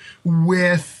void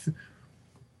with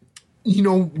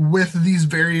these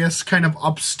various kind of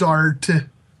upstart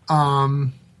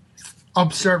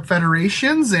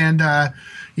federations, and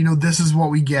this is what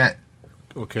we get.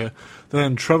 Okay.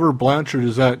 Then Trevor Blanchard,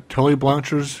 is that Tully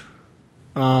Blanchard's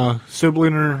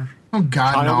sibling or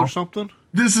child no. or something?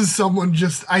 This is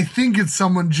I think it's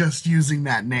someone just using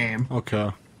that name.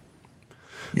 Okay.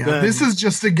 Yeah, Then, this is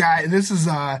just a guy. This is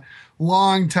a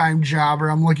long-time jobber.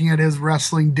 I'm looking at his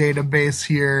wrestling database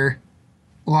here.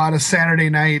 A lot of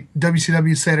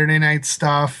WCW Saturday night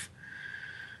stuff.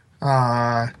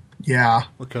 Yeah.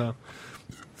 Okay.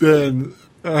 Then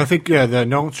I think, the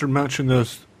announcer mentioned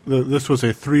this was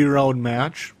a 3-round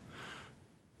match.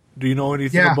 Do you know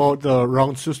anything about the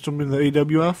round system in the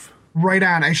AWF? Right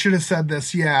on. I should have said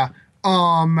this. Yeah.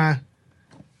 The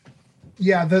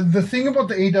thing about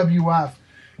the AWF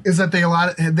is that they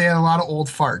had a lot of old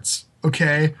farts.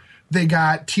 Okay. They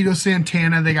got Tito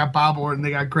Santana, they got Bob Orton, they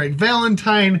got Greg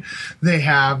Valentine, they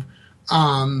have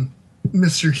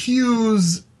Mr.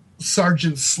 Hughes,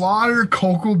 Sergeant Slaughter,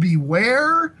 Coco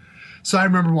Beware. So I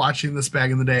remember watching this back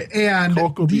in the day. And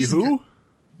Coco Be who?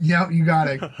 Yeah, you got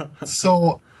it.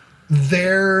 So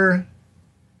they're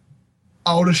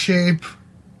out of shape,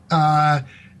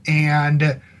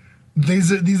 and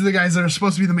these are the guys that are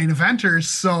supposed to be the main eventers.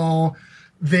 So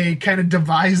they kind of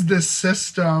devised this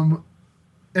system.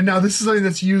 And now this is something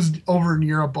that's used over in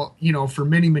Europe, for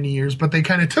many, many years. But they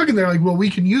kind of took it. They're like, well, we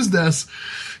can use this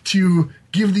to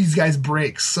give these guys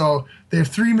breaks. So they have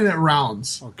 3-minute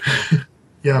rounds. Okay.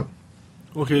 Yep.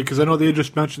 Okay, because I know they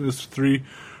just mentioned this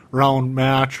 3-round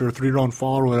match or 3-round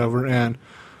fall or whatever, and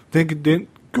I think it didn't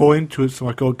go into it. So I'm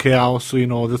like, okay, also,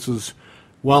 this is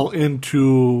well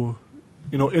into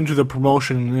the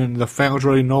promotion, and the fans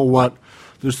already know what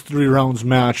this 3 rounds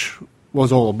match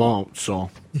was all about.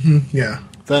 So yeah.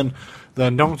 Then the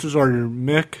announcers are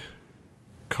Mick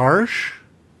Karsh.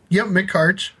 Yep, Mick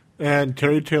Karch. And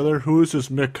Terry Taylor. Who is this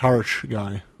Mick Karsh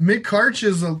guy? Mick Karch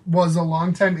was a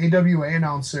longtime AWA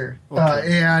announcer.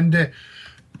 Okay. And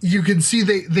you can see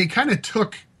they kind of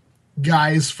took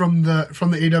guys from the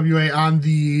AWA on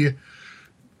the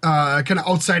kind of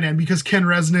outside end, because Ken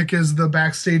Resnick is the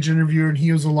backstage interviewer, and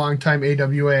he was a longtime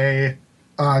AWA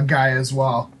guy as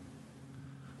well.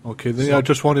 Okay, then I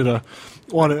just wanted to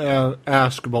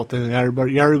ask about that.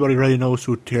 Everybody already knows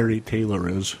who Terry Taylor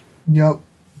is. Yep,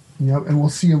 and we'll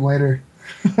see him later.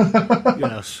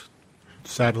 Yes,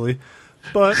 sadly,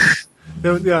 but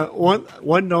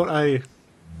one note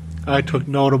I took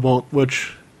note about,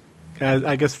 which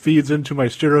I guess feeds into my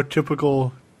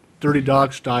stereotypical Dirty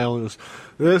Dog style, is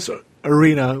this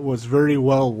arena was very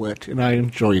well lit, and I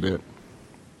enjoyed it.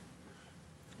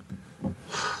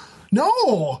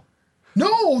 No,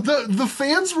 the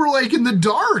fans were like in the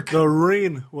dark. The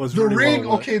ring was the very ring.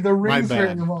 well lit. Okay, the ring's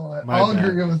very well lit. I'll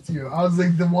agree with you. I was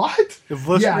like, the what? If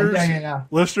listeners,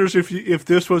 listeners, if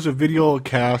this was a video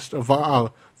cast, a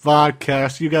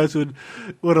vodcast, you guys would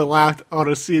have laughed on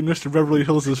to see Mr. Beverly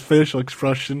Hills' facial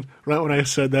expression right when I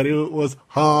said that. It was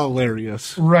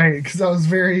hilarious. Right, because I was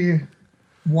very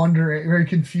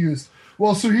confused.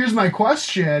 Well, so here's my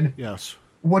question. Yes.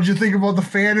 What'd you think about the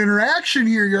fan interaction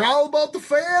here? You're all about the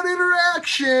fan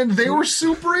interaction. They were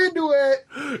super into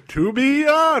it. To be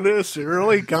honest, it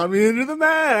really got me into the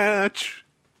match.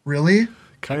 Really?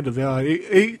 Kind of, yeah.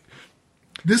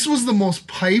 This was the most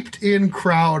piped in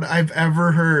crowd I've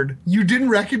ever heard. You didn't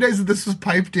recognize that this was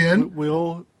piped in?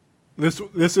 This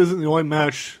isn't the only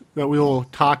match that we'll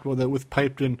talk about that with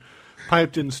piped in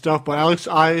stuff. But Alex,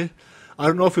 I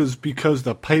don't know if it was because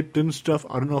the piped in stuff.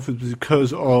 I don't know if it was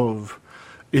because of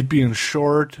it being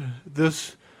short.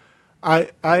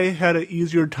 I had an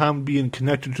easier time being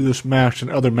connected to this match than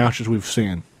other matches we've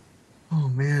seen. Oh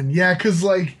man, yeah, because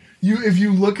like if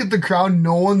you look at the crowd,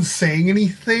 no one's saying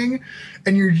anything,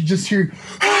 and you're just hearing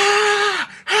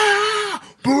ah, ah,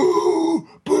 boo,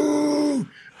 boo,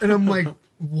 and I'm like,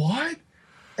 what?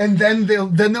 And then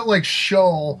they'll like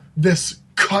show this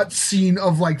cut scene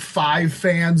of like 5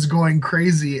 fans going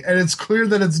crazy, and it's clear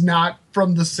that it's not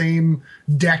from the same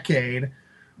decade.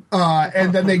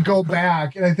 And then they go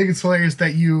back, and I think it's hilarious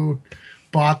that you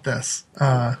bought this.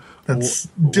 That's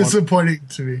disappointing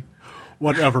to me.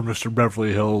 Whatever, Mr.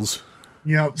 Beverly Hills.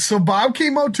 Yeah. So Bob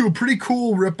came out to a pretty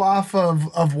cool ripoff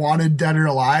of Wanted Dead or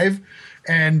Alive,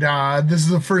 and this is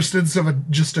the first instance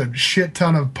of just a shit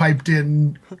ton of piped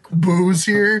in boos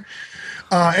here.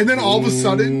 And then all of a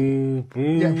sudden,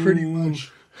 yeah, pretty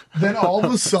much. Then all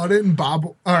of a sudden,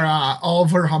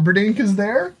 Oliver Humperdinck is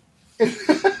there.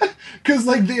 Because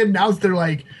like they announced, they're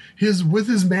like with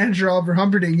his manager Oliver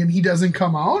Humperdinck, and he doesn't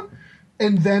come out,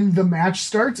 and then the match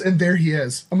starts, and there he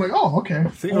is. I'm like, oh, okay.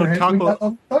 Talk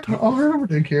about Oliver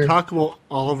Humperdinck here. Talk about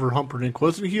Oliver Humperdinck.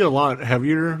 Wasn't he a lot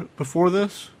heavier before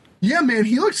this? Yeah, man,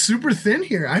 he looked super thin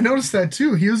here. I noticed that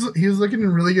too. He was looking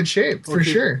in really good shape for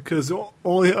sure. Because the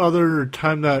only other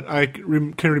time that I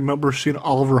can remember seeing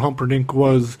Oliver Humperdinck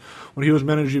was when he was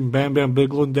managing Bam Bam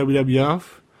Bigelow in WWF.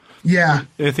 Yeah.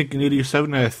 I think in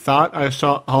 '87, I thought I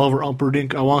saw Oliver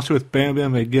Humperdinck. I want to say with Bam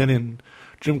Bam again in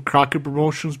Jim Crockett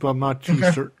Promotions, but I'm not too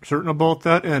certain about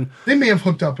that. And they may have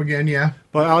hooked up again, yeah.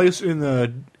 But at least in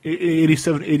the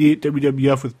 '87, '88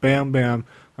 WWF with Bam Bam,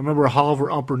 I remember Oliver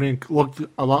Humperdinck looked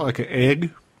a lot like an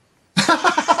egg.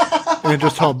 And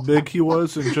just how big he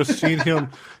was, and just seeing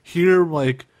him here,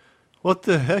 like, what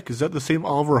the heck? Is that the same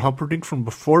Oliver Humperdinck from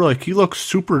before? Like, he looks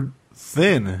super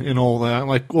thin and all that. I'm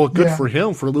like, well, good for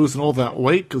him for losing all that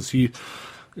weight, because he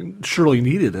surely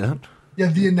needed it. Yeah,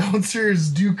 the announcers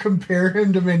do compare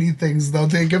him to many things, though.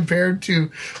 They compare him to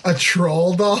a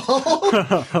troll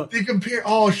doll. They compare...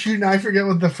 Oh, shoot, now I forget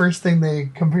what the first thing they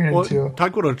compared him to.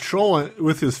 Talk about a troll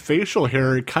with his facial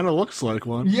hair. It kind of looks like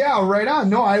one. Yeah, right on.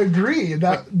 No, I agree.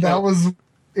 That was...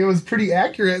 It was pretty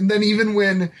accurate. And then even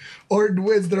when Orton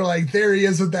wins, they're like, there he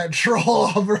is with that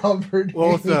troll over Humperdinck.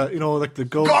 Well, with the, like the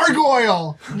ghost...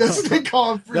 Gargoyle! That's what they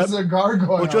call him, a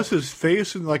gargoyle. Well, just his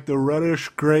face and like the reddish,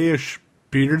 grayish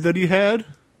beard that he had.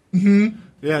 Mm-hmm.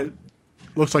 Yeah,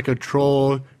 looks like a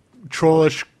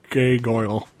trollish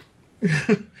gargoyle.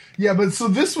 Yeah, but so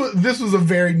this was a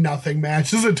very nothing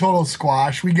match. This is a total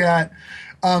squash. We got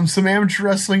some amateur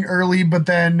wrestling early, but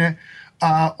then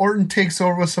Orton takes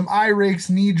over with some eye rakes,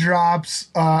 knee drops,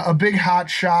 a big hot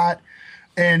shot,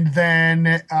 and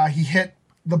then he hit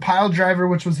the pile driver,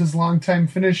 which was his longtime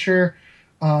finisher,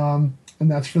 and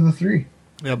that's for the 3.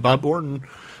 Yeah, Bob Orton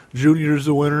Jr. is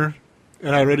the winner,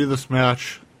 and I rated this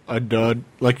match a dud.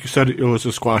 Like you said, it was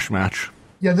a squash match.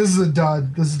 Yeah, this is a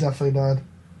dud. This is definitely a dud.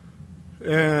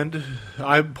 And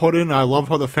I love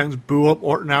how the fans boo up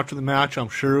Orton after the match. I'm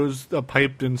sure it was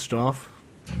piped in stuff.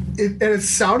 It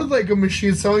sounded like a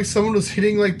machine. It sounded like someone was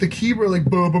hitting like the keyboard, like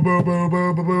boo boo boo boo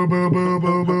boo boo boo boo boo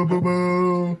boo boo boo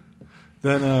boo.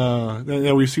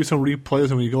 Then we see some replays,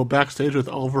 and we go backstage with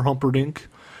Oliver Humperdinck,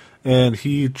 and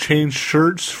he changed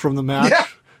shirts from the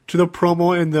match to the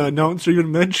promo, and the announcer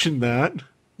even mentioned that.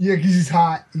 Yeah, because he's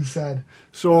hot, he said.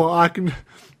 So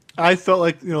I felt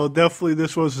like, definitely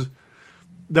this was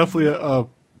a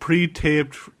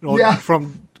pre-taped,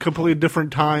 from completely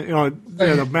different time.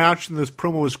 The match and this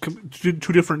promo was two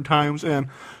different times, and I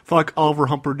felt like Oliver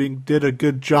Humperdinck did a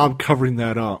good job covering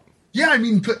that up. Yeah, I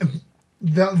mean,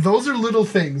 those are little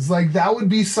things. Like, that would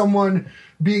be someone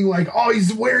being like, oh,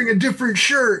 he's wearing a different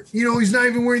shirt. He's not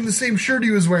even wearing the same shirt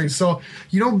he was wearing. So,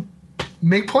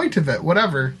 make point of it,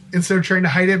 whatever. Instead of trying to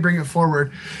hide it, bring it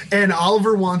forward. And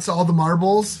Oliver wants all the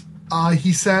marbles,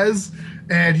 he says,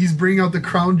 and he's bringing out the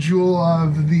crown jewel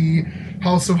of the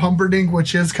House of Humperdinck,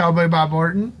 which is Cowboy Bob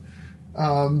Orton.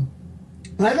 And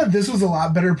I thought this was a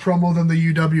lot better promo than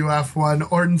the UWF one.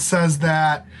 Orton says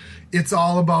that it's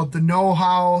all about the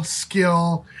know-how,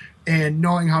 skill, and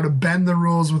knowing how to bend the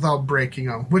rules without breaking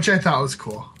them, which I thought was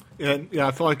cool. And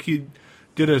I felt like he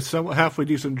did a halfway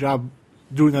decent job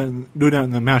doing that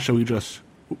in the match that we just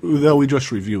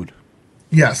reviewed.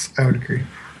 Yes, I would agree.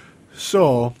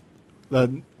 So,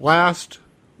 the last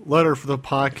letter for the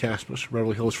podcast, Mr.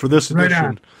 Beverly Hills, for this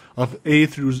edition of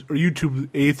YouTube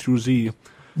A through Z,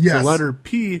 Yes. The letter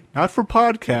P, not for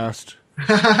podcast,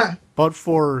 but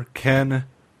for Ken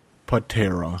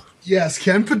Patera. Yes,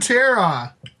 Ken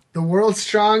Patera, the world's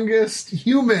strongest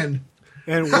human.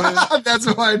 And when That's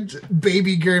what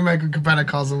baby Gary Michael Capenna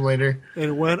calls him later.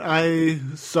 and when I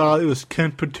saw it was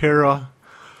Ken Patera,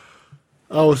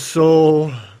 I was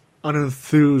so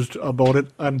unenthused about it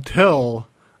until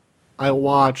I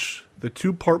watched the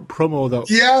 2-part promo that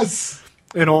Yes.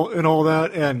 and all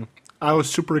that, and I was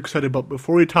super excited. But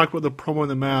before we talk about the promo in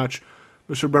the match,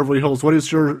 Mr. Beverly Hills, what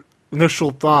is your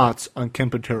initial thoughts on Ken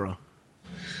Patera?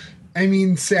 I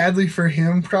mean, sadly for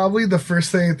him, probably the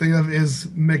first thing I think of is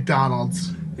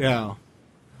McDonald's. Yeah.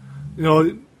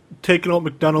 Taking out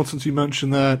McDonald's since you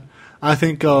mentioned that, I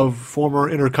think of former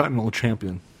Intercontinental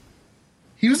Champion.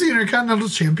 He was the Intercontinental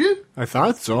Champion? I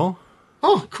thought so.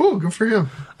 Oh, cool. Good for him.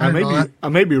 I didn't know that.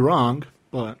 may be wrong,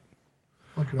 but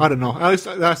Look it up. I don't know. At least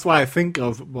that's why I think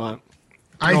of, but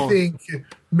I no. think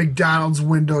McDonald's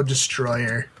Window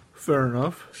Destroyer. Fair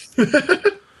enough.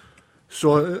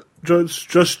 So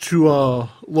just to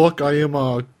look, I am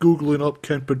Googling up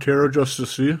Ken Patera just to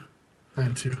see.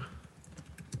 Mine too.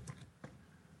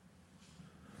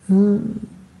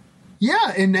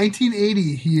 Yeah, in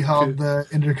 1980, he held the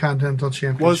Intercontinental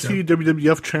Championship. Was he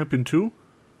WWF champion too?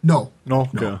 No. No.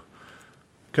 Okay.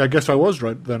 Okay, I guess I was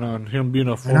right then on him being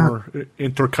a former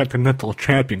Intercontinental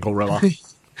champion, Gorilla.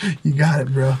 You got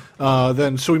it, bro.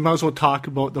 Then, so we might as well talk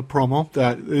about the promo.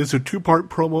 That is a 2-part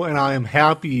promo, and I am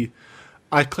happy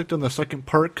I clicked on the second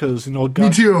part because, Me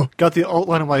too. got the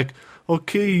outline. I'm like,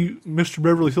 okay, Mr.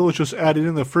 Beverly Hills just added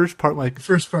in the first part. I'm like,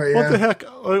 First part, what yeah. the heck?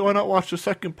 Why not watch the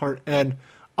second part? And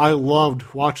I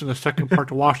loved watching the second part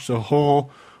to watch the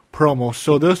whole promo.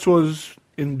 So this was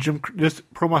this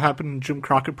promo happened in Jim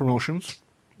Crockett Promotions.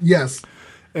 Yes.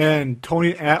 And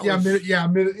Tony Atlas.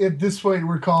 At this point,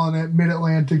 we're calling it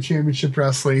Mid-Atlantic Championship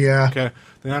Wrestling, yeah. Okay.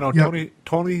 Then I know Yep.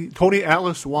 Tony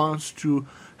Atlas wants to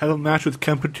have a match with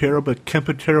Ken Patera, but Ken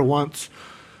Patera wants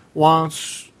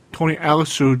Tony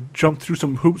Atlas to jump through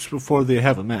some hoops before they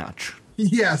have a match.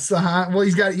 Yes, well,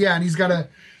 he's got to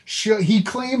show, he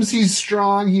claims he's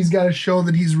strong, he's got to show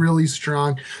that he's really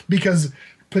strong, because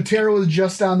Patera was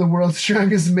just on the World's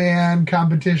Strongest Man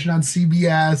competition on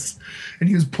CBS, and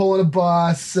he was pulling a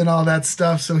bus and all that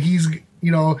stuff, so he's,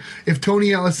 if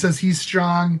Tony Atlas says he's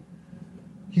strong,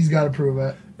 he's got to prove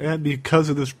it. And because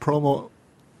of this promo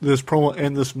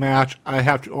and this match, I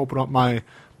have to open up my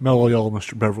Mellow Yellow,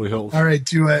 Mr. Beverly Hills. All right,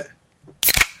 do it.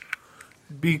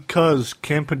 Because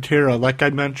Ken Patera, like I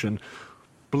mentioned,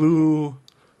 blew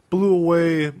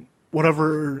away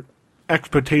whatever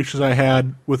expectations I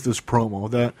had with this promo.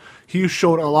 That he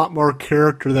showed a lot more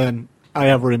character than I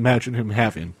ever imagined him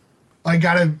having. I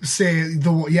gotta say,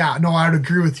 I would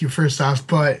agree with you first off,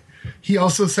 but he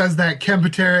also says that Ken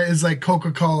Patera is like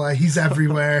Coca-Cola. He's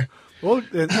everywhere. Well,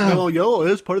 Mellow Yellow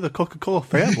is part of the Coca-Cola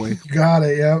family. Got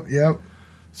it, yep.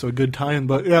 So a good tie-in.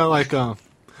 But yeah, like I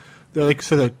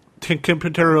said, that Ken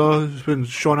Patera has been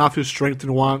showing off his strength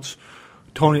and wants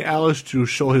Tony Atlas to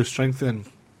show his strength. And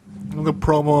in the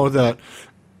promo that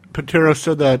Patera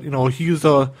said that he's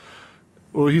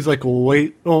like a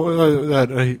weight.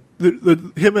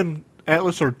 Him and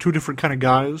Atlas are two different kind of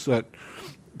guys. That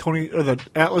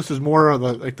Atlas is more of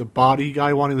the body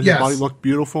guy, wanting his body to look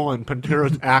beautiful, and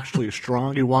Pantera's actually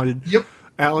strong. He wanted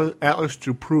Atlas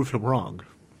to prove him wrong.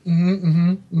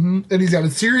 And he's got a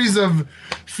series of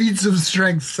feats of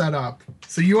strength set up.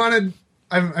 So you wanted,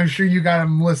 I'm sure you got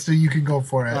them listed. You can go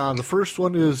for it. The first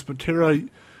one is Pantera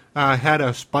had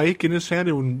a spike in his hand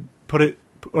and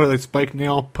spike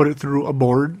nail, put it through a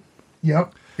board.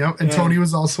 Yep. And Tony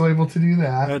was also able to do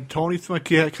that. And Tony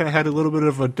kind of had a little bit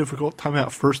of a difficult time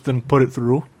at first, then put it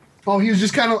through. Oh, he was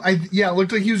just kind of, it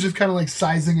looked like he was just kind of like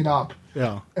sizing it up.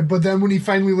 Yeah. But then when he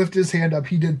finally lifted his hand up,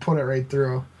 he did put it right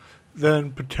through.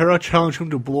 Then Patera challenged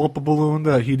him to blow up a balloon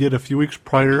that he did a few weeks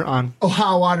prior on... Oh,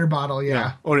 hot water bottle,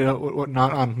 yeah.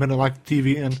 Whatnot on Mid-Atlantic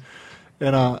TV.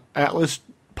 And Atlas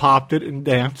popped it and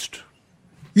danced.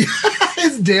 Yeah,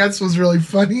 his dance was really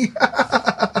funny.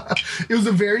 It was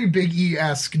a very Big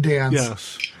E-esque dance.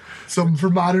 Yes. So for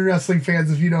modern wrestling fans,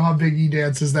 if you know how Big E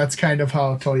dances, that's kind of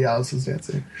how Tony Atlas was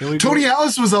dancing. Tony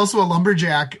Atlas was also a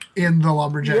lumberjack in the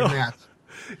lumberjack match.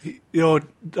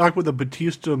 Talk about the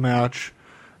Batista match,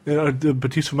 the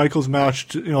Batista Michaels match,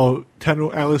 10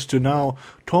 Atlas to now.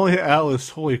 Tony Atlas,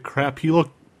 holy crap, he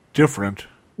looked different.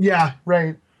 Yeah,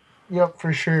 right. Yep,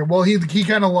 for sure. Well, he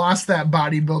kind of lost that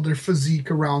bodybuilder physique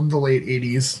around the late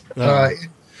 80s.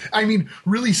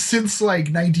 Really since like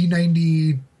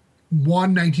 1991,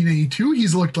 1992,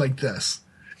 he's looked like this.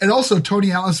 And also,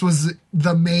 Tony Atlas was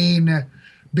the main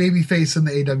babyface in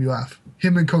the AWF.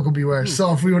 Him and Coco Beware.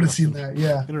 So if we would have seen that,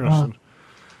 yeah. Interesting.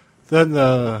 Then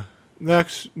the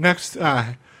next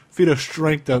feat of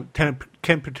strength that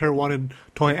Ken Patera wanted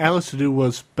Tony Atlas to do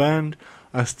was bend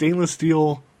a stainless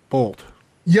steel bolt.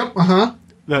 Yep,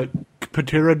 That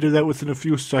Patera did that within a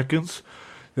few seconds.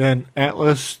 Then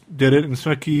Atlas did it, and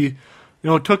Smecky,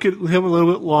 took him a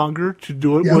little bit longer to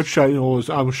do it, Yep. which was,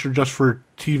 I'm sure, just for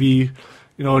TV.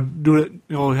 Do it,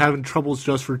 having troubles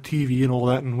just for TV and all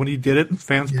that. And when he did it,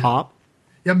 fans pop.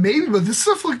 Yeah, maybe, but this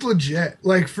stuff looked legit.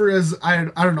 Like, for as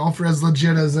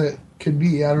legit as it could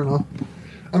be. I don't know.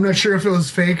 I'm not sure if it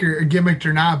was fake or gimmicked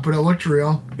or not, but it looked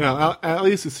real. Yeah, at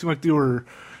least it seemed like they were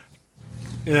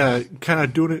kind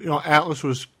of doing it. Atlas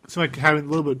was seemed like having a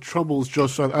little bit of troubles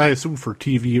just, I assume, for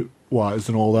TV-wise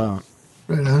and all that.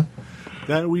 Right on.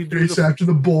 Then we do After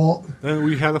the bolt. Then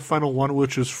we had the final one,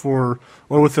 which is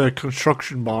with a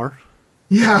construction bar.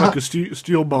 Yeah. Like a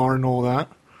steel bar and all that.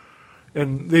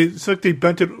 And it's like they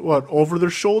bent it, over their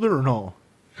shoulder or no?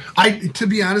 To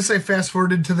be honest, I fast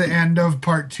forwarded to the end of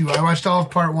part 2. I watched all of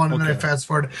part 1 and then I fast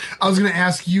forwarded. I was going to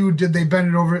ask you, did they bend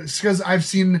it over? Because I've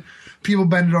seen people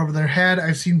bend it over their head.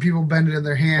 I've seen people bend it in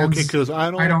their hands. Okay, because I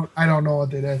don't know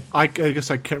what they did. I guess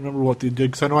I can't remember what they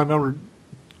did, because I remember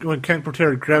when Ken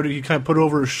Patera grabbed it, he kind of put it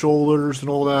over his shoulders and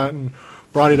all that and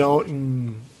brought it out.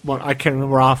 And I can't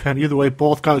remember offhand. Either way,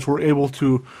 both guys were able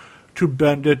to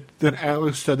bend it. Then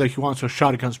Atlas said that he wants a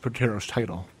shot against Patera's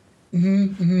title.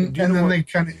 And then they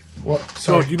kind of...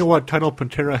 So, do you know what title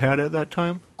Patera had at that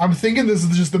time? I'm thinking this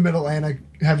is just the Mid-Atlantic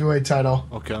heavyweight title.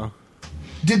 Okay.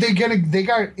 Did they they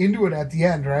got into it at the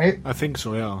end, right? I think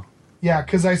so, yeah. Yeah,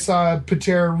 because I saw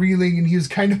Patera reeling, and he was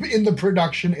kind of in the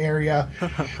production area.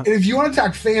 And if you want to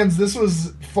talk fans, this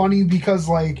was funny because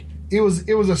it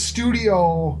was a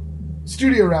studio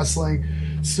wrestling,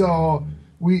 so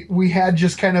we had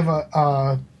just kind of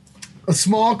a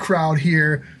small crowd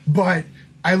here, but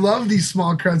I love these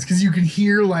small crowds because you can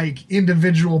hear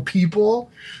individual people.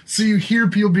 So you hear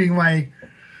people being like,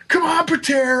 "Come on,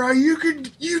 Patera, I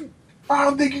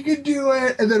don't think you can do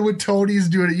it." And then when Tony's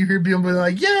doing it, you hear people being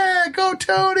like, "Yeah, go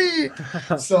Tony!"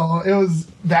 So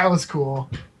that was cool.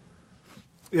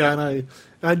 Yeah, and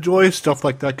I enjoy stuff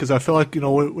like that because I feel like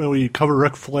when we covered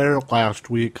Ric Flair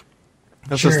last week,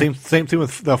 that's the same thing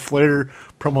with the Flair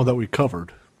promo that we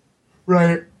covered.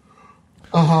 Right.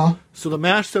 So the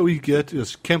match that we get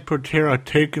is Ken Patera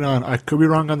taking on, I could be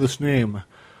wrong on this name,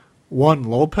 Juan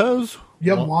Lopez?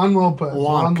 Yep, Juan Lopez.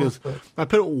 Juan, because I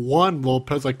put Juan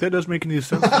Lopez, that doesn't make any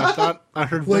sense. I thought I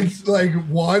heard Vince.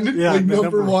 one? Yeah,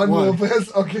 number one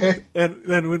Lopez? Okay. And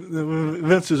then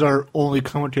Vince is our only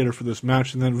commentator for this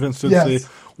match, and then Vince did say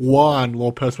Juan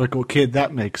Lopez. I'm like, okay,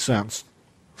 that makes sense.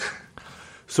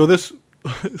 So this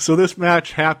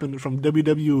match happened from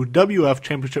WWF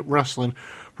Championship Wrestling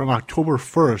from October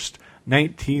 1st,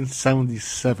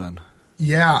 1977.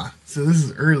 Yeah, so this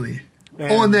is early.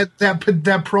 And that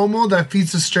promo, that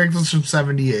feats of strength was from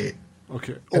 78.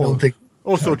 Okay. I don't think.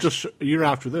 Oh, so just a year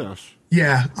after this.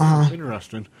 Yeah.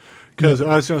 Interesting. Because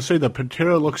I was going to say that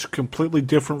Patera looks completely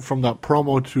different from that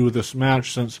promo to this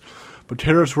match, since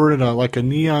Patera's wearing a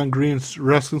neon green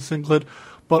wrestling singlet,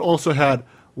 but also had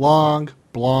long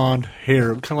blonde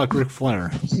hair, kind of like Ric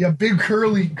Flair. Yeah, big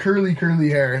curly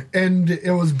hair, and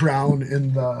it was brown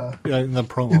in the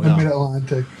promo, in the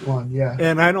Mid-Atlantic one. Yeah,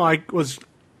 and I know I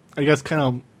guess kind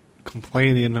of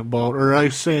complaining about, or I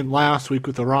was saying last week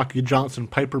with the Rocky Johnson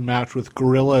Piper match with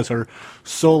Gorilla as our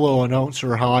solo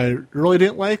announcer, how I really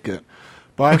didn't like it,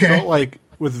 but I felt like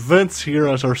with Vince here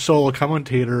as our solo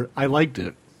commentator, I liked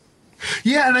it.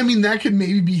 Yeah, and I mean that could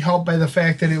maybe be helped by the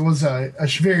fact that it was a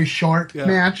very short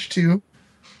match too.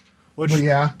 Which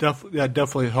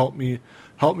definitely helped me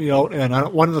out.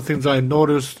 And one of the things I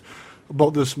noticed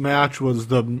about this match was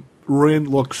the ring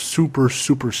looked super,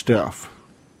 super stiff.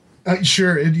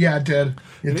 Sure, it did.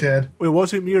 It did. It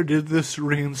wasn't me, or did this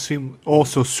ring seem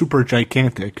also super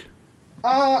gigantic?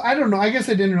 I don't know. I guess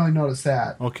I didn't really notice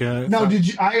that. Okay. Now, did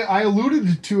you? I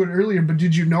alluded to it earlier, but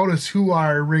did you notice who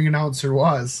our ring announcer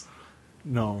was?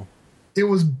 No. It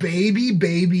was baby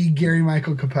Gary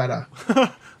Michael Capetta.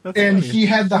 And funny. He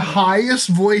had the highest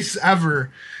voice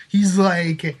ever. He's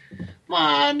like,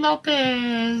 Juan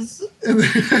Lopez. And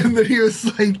then he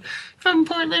was like, from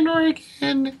Portland,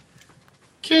 Oregon,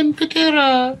 Ken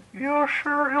Patera. You're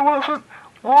sure it wasn't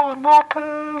Juan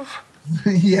Lopez?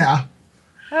 Yeah.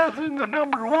 As in the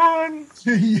number one?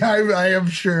 Yeah, I am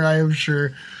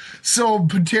sure. So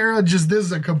Patera this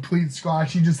is a complete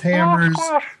squash. He just hammers.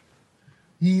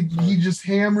 He just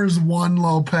hammers one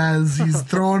Lopez. He's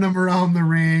throwing him around the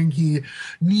ring. He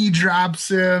knee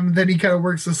drops him. Then he kind of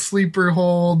works a sleeper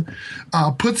hold,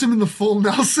 puts him in the full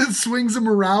Nelson, swings him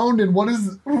around. And what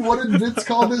did Vince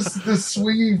call this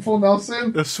swinging full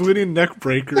Nelson? The swinging neck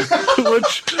breaker,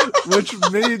 which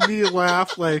made me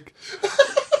laugh. Like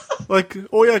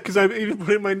oh yeah, because I even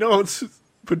put in my notes.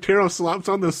 Patero slaps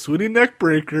on the swinging neck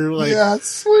breaker.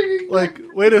 Swinging. Like,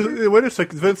 wait a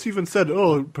second. Vince even said,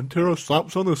 "Oh, Patero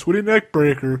slaps on the swinging neck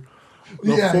breaker."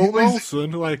 The full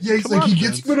Nelson. He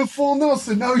gets him in a full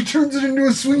Nelson. Now he turns it into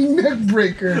a swinging neck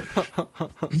breaker. Well,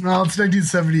 it's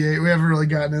 1978. We haven't really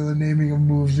gotten into the naming of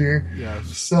moves here.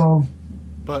 Yes. So,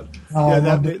 but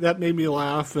that made me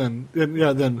laugh, and then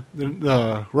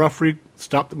the referee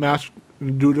stopped the match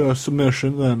due to a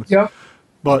submission. Then. Yep.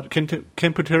 But Ken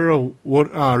Patero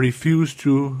would refuse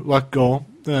to let go.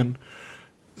 Then,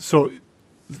 so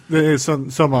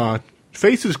some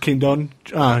faces came down.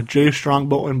 Jay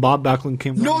Strongbow and Bob Backlund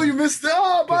came down. No, you missed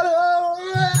that.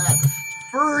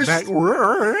 First.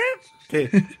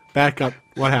 Okay, back up.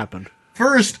 What happened?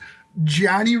 First,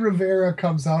 Johnny Rivera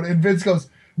comes out, and Vince goes,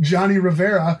 Johnny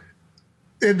Rivera.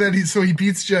 And then he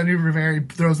beats Johnny Rivera, he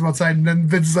throws him outside, and then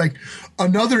Vince is like,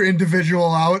 another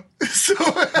individual out. So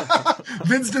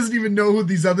Vince doesn't even know who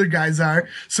these other guys are.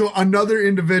 So another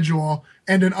individual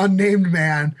and an unnamed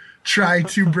man try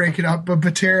to break it up, but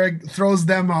Patera throws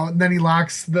them out, and then he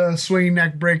locks the swinging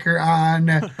neck breaker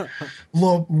on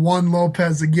Juan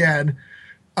Lopez again.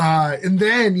 And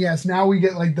then, yes, now we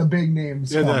get like the big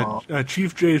names. Yeah,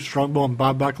 Chief Jay Strongbow and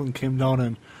Bob Backlund came down,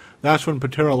 and that's when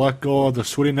Patera let go of the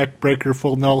swinging neck breaker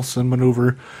full Nelson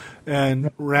maneuver and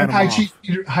ran him off.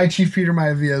 High Chief Peter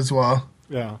Maivia as well.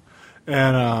 Yeah.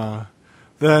 And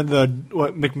then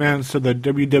what McMahon said, the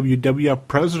WWF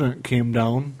president came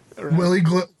down. Willie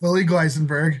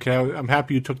Gleisenberg. Okay, I'm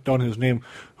happy you took down his name.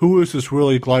 Who is this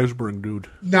Willie Gleisenberg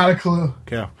dude? Not a clue.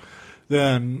 Okay.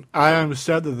 Then I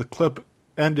understand that the clip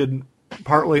ended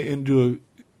partly into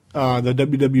the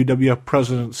WWF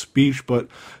president's speech, but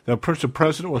the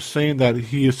president was saying that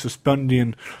he is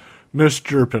suspending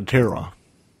Mr. Patera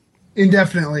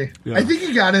indefinitely. Yeah. I think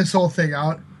he got his whole thing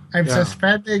out. I'm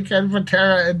suspending Ken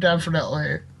Patera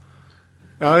indefinitely.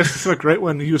 It's like right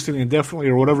when he was saying indefinitely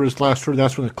or whatever his last word,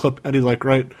 that's when the clip ended. Like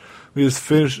right, he was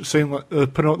finished saying,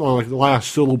 putting out like the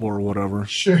last syllable or whatever.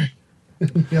 Sure.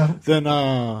 Yeah. Then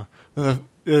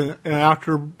and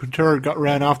after Patera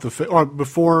ran off or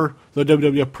before the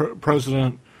WWF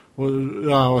president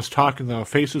was talking, the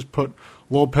faces put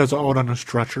Lopez out on a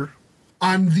stretcher.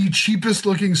 On the cheapest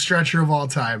looking stretcher of all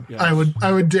time, yes.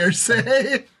 I would dare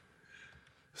say.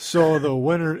 So the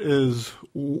winner is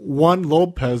Juan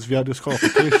Lopez via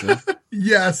disqualification.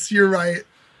 Yes, you're right.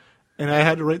 And I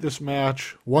had to rate this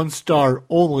match 1 star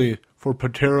only for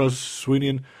Patera's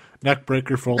swinging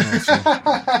neckbreaker full Nelson.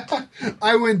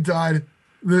 I went done.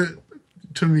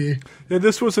 To me. Yeah,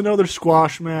 this was another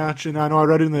squash match, and I know I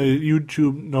read in the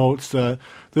YouTube notes that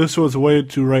this was a way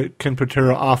to write Ken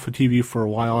Patera off of TV for a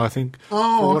while, I think.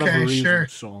 Oh, okay, reason,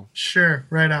 sure. Sure,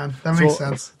 right on. That makes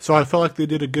sense. So I felt like they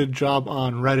did a good job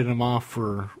on writing him off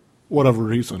for whatever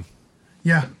reason.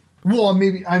 Yeah. Well,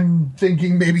 maybe I'm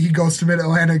thinking maybe he goes to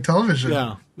Mid-Atlantic Television.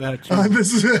 Yeah, that too.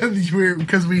 This is weird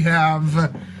because we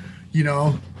have,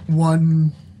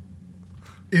 one...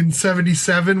 In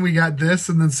 77, we got this,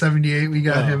 and then 78, we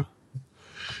got him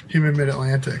in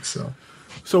Mid-Atlantic. So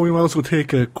we might as well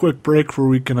take a quick break where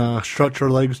we can stretch our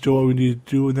legs, do what we need to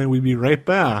do, and then we'll be right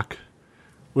back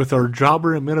with our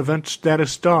jobber and Main Event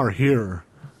Status star here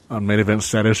on Main Event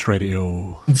Status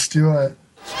Radio. Let's do it.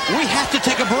 We have to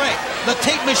take a break. The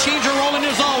tape machines are rolling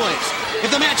as always.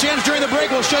 If the match ends during the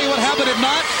break, we'll show you what happened. If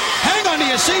not, hang on to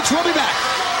your seats. We'll be back.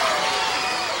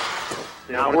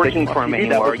 Not working for him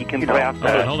anymore. You can have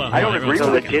Hold on. I don't agree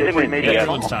with it.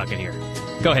 Everyone's talking here.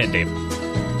 Go ahead, Dave.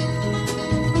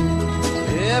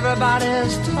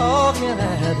 Everybody's talking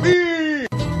at me.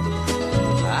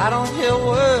 I don't hear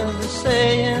words they're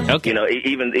saying. Okay.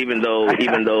 Even though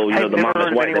the mom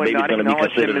is white, the baby's going to be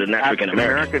considered an African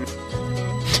American.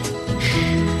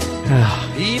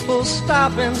 People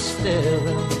stopping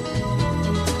still.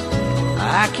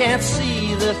 I can't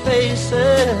see their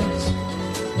faces.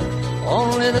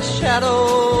 Only the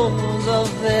shadows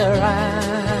of their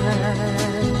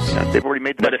eyes. They've already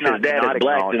made the. But if his dad is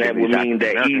black, then that would mean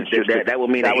that he's that would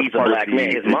mean that he's a black man.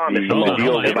 His mom is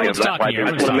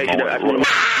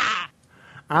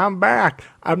I'm back.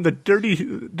 I'm the dirty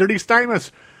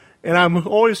Stymus, and I'm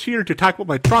always here to talk about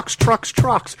my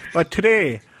trucks. But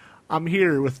today, I'm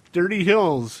here with Dusty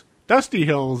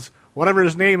Hills, whatever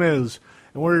his name is,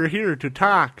 and we're here to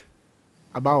talk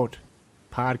about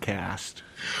podcast.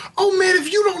 Oh, man,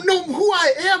 if you don't know who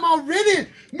I am already,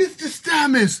 Mr.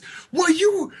 Stamus, well,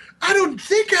 I don't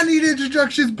think I need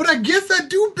introductions, but I guess I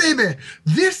do, baby.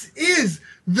 This is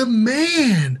the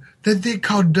man that they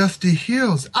call Dusty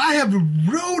Hills. I have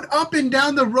rode up and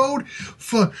down the road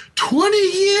for 20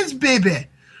 years, baby.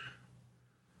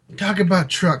 Talking about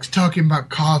trucks, talking about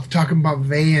cars, talking about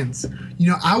vans.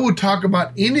 I will talk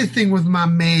about anything with my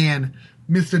man,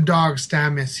 Mr. Dog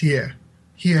Stamus here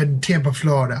in Tampa,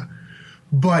 Florida.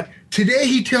 But today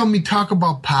he told me talk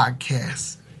about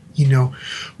podcasts.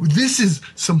 This is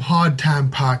some hard time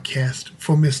podcast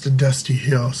for Mr. Dusty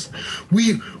Hills.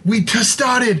 We just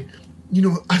started,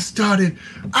 I started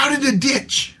out of the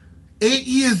ditch, 8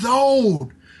 years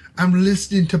old. I'm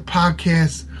listening to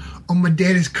podcasts on my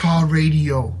daddy's car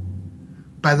radio.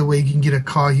 By the way, you can get a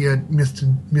call here at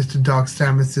Mr. Dog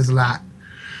Stamus' lot.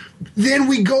 Then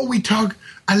we talk.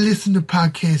 I listen to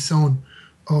podcasts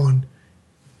on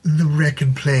the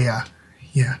Record Player.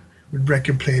 Yeah, with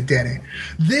Record Player Daddy.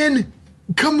 Then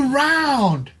come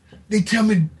around. They tell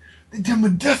me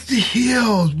Dusty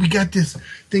Hills. We got this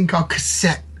thing called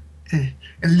cassette. And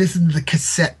listen to the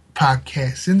cassette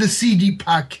podcast and the CD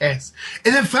podcast.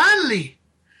 And then finally,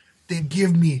 they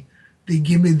give me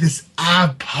this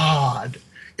iPod.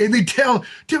 And they tell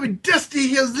me, Dusty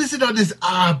Hills, listen on this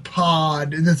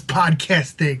iPod and this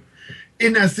podcast thing.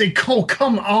 And I say, oh,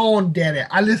 come on, Daddy.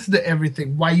 I listen to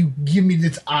everything. Why you give me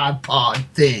this iPod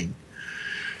thing?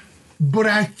 But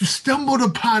I stumbled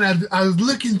upon, I was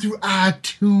looking through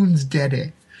iTunes,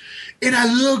 Daddy. And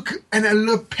I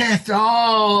look past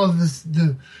all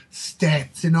the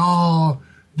stats and all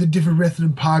the different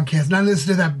wrestling podcasts. And I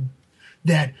listen to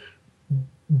that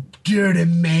dirty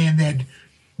man, that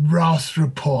Ross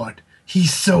Report.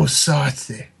 He's so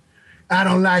saucy. I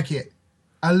don't like it.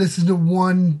 I listen to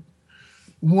one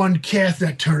cast,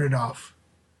 I turn it off.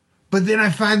 But then I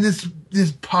find this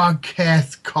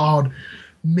podcast called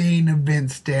Main Event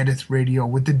Status Radio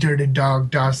with the Dirty Dog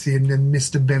Darcy and then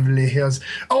Mr. Beverly Hills.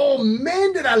 Oh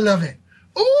man, did I love it!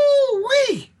 Ooh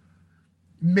wee!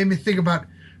 Made me think about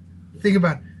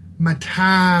my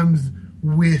times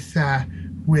with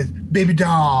Baby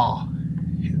Doll.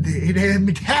 It had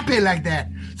me happy like that.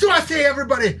 So I say,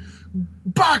 everybody,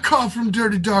 buy a call from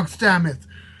Dirty Dog Stamus.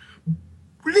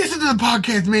 Listen to the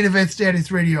podcast Main Event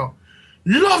Status Radio.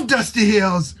 Love Dusty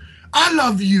Hills. I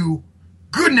love you.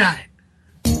 Good night.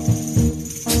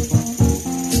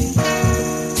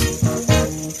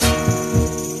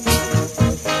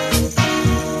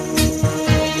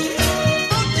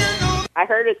 I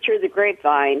heard it through the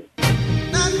grapevine.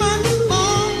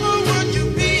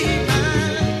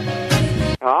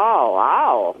 Oh,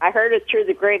 wow. I heard it through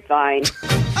the grapevine.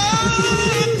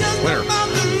 Where?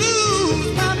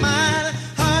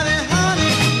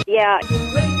 Yeah.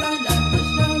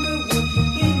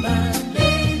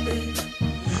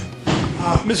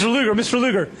 Mr.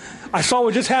 Luger, I saw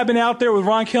what just happened out there with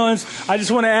Ron Killings. I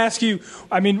just want to ask you,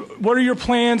 what are your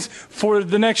plans for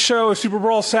the next show, Super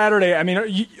Brawl Saturday? Are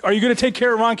you going to take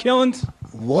care of Ron Killings?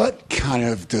 What kind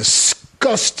of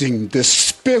disgusting,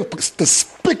 despicable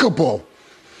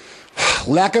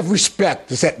lack of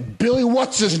respect is that Billy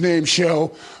What's-His-Name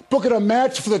show booking a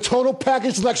match for the total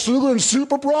package Lex Luger and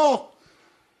Super Brawl?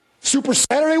 Super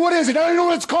Saturday? What is it? I don't know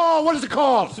what it's called. What is it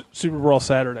called? Super Brawl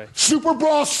Saturday. Super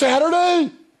Brawl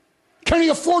Saturday? Can he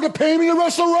afford to pay me to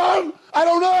wrestle Ron? I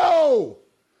don't know.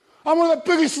 I'm one of the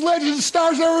biggest legends and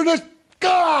stars ever in this.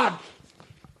 God!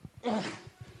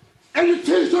 And your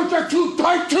t-shirts are too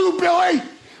tight too, Billy!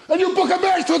 And you book a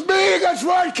match with me against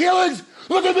Ron Killings?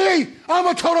 Look at me! I'm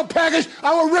a total package.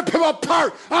 I will rip him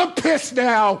apart. I'm pissed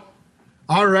now.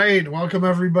 All right, welcome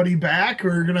everybody back.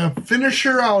 We're gonna finish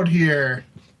her out here.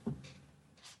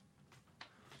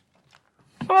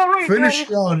 All right, finish guys.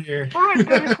 her out here. All right,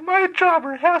 guys. My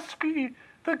jobber has to be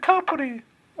the company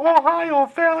Ohio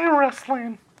Valley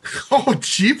Wrestling. Oh,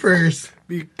 jeepers!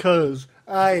 Because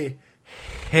I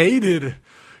hated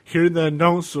hearing the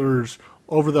announcers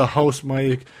over the house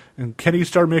mic and Kenny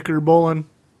Starmaker Bolin.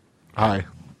 Hi.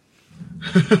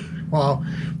 Well,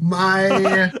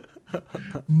 my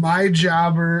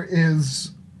jobber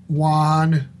is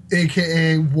Juan,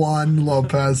 a.k.a. Juan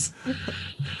Lopez.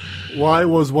 Why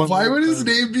would his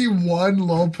name be Juan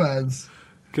Lopez?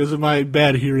 Because of my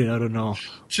bad hearing, I don't know.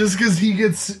 Just because he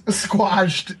gets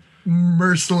squashed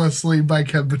mercilessly by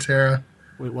Ken Patera.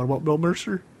 Wait, what about Bill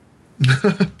Mercer?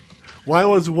 Why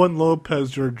was Juan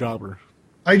Lopez your jobber?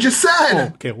 I just said.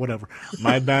 Oh, okay, whatever.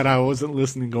 My bad, I wasn't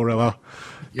listening, Gorilla.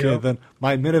 Okay, Then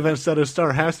my mid-event status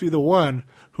star has to be the one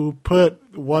who put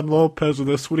Juan Lopez with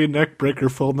a sweaty neck breaker,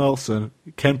 Phil Nelson,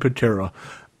 Ken Patera.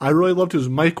 I really loved his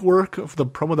mic work for the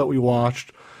promo that we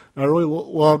watched. I really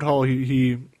loved how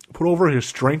he put over his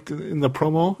strength in the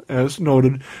promo, as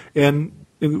noted, and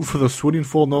for the swinging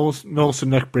full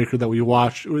Nelson neckbreaker that we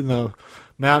watched in the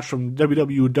match from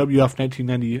WWF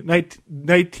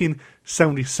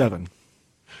 1977.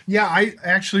 Yeah, I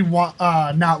actually want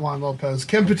not Juan Lopez.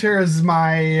 Ken Patera is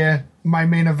my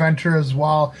main eventer as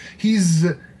well. He's,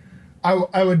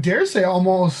 I would dare say,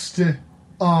 almost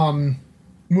when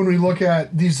we look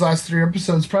at these last 3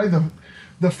 episodes, probably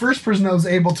the first person that was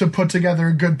able to put together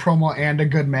a good promo and a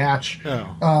good match,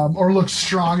 or look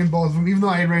strong in both of them. Even though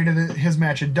I had rated his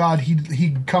match a dud,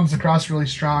 he comes across really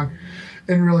strong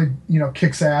and really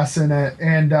kicks ass in it,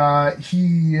 and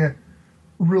he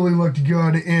really looked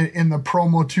good in the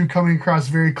promo too, coming across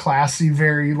very classy,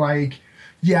 very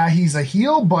he's a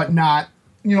heel but not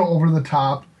over the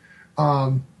top.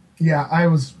 I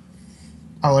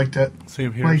liked it.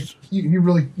 Same here. He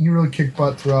really kicked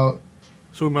butt throughout.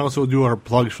 So we might also do our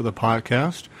plugs for the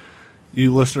podcast.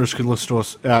 You listeners can listen to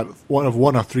us at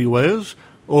one of 3 ways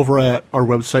over at our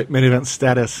website,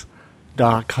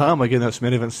 maineventstatus.com. Again, that's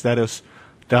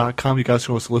maineventstatus.com. You guys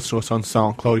can also listen to us on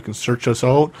SoundCloud. You can search us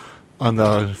out on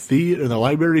the feed in the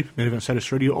library, Main Event Status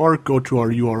Radio, or go to our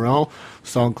URL,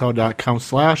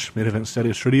 soundcloud.com/Main Event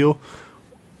Status Radio.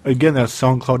 Again, that's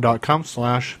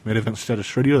soundcloud.com/Main Event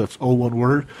Status Radio. That's all one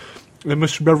word. And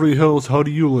Mr. Beverly Hills, how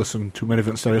do you listen to Main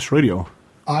Event Status Radio?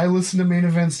 I listen to Main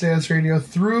Event Status Radio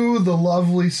through the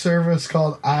lovely service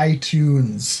called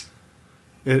iTunes.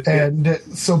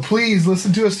 So please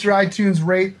listen to us through iTunes,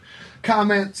 rate,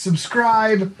 comment,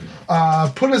 subscribe,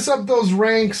 put us up those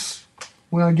ranks.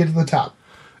 We want to get to the top.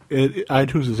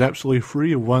 iTunes is absolutely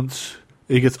free. Once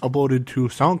it gets uploaded to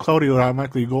SoundCloud, it'll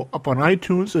automatically go up on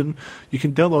iTunes, and you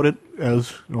can download it as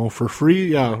for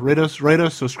free. Yeah, rate us,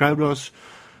 subscribe to us.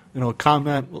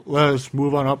 Comment, let us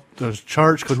move on up the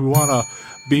charts because we want to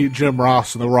beat Jim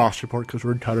Ross in the Ross Report because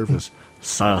we're tired of his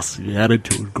sassy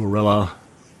attitude, gorilla.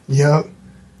 Yep.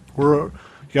 You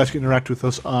guys can interact with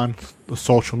us on the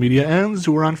social media ends.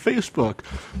 We're on Facebook.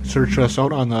 Search us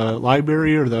out on the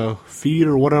library or the feed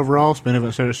or whatever else, Main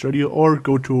Event Status Radio, or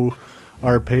go to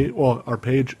our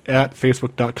page at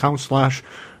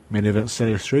facebook.com/Main Event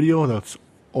Status Radio. That's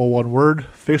all one word,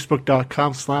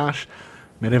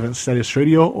 facebook.com/Main Event Status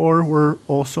Radio, or we're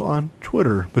also on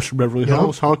Twitter. Mr. Beverly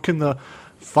Hills, how can the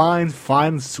fine,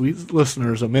 sweet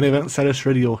listeners of Main Event Status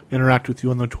Radio interact with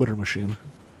you on the Twitter machine?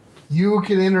 You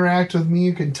can interact with me.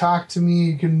 You can talk to me.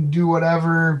 You can do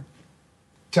whatever.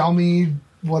 Tell me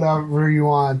whatever you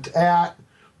want. At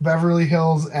Beverly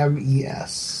Hills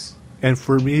MES. And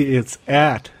for me, it's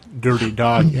at Dirty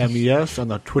Dog MES on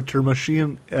the Twitter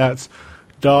machine. That's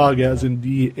dog as in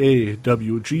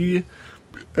DAWG.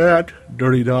 At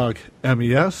Dirty Dog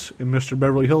MES. And Mr.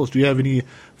 Beverly Hills, do you have any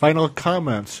final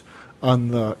comments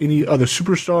on any other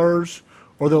superstars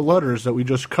or the letters that we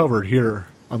just covered here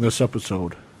on this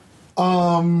episode?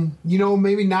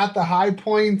 Maybe not the high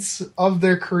points of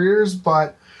their careers, but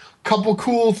a couple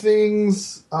cool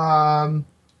things.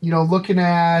 Looking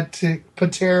at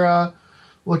Patera,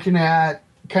 looking at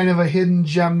kind of a hidden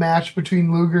gem match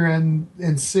between Luger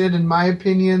and Sid, in my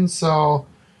opinion. So,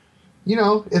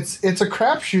 it's a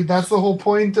crapshoot. That's the whole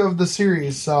point of the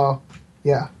series. So,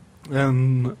 yeah.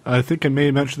 And I think I may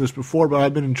have mentioned this before, but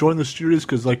I've been enjoying the series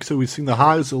because, like I said, we've seen the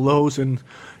highs, the lows, and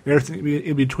everything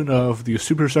in between of the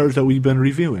superstars that we've been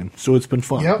reviewing. So it's been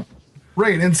fun. Yep.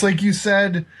 Right. And it's like you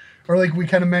said, or like we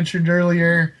kind of mentioned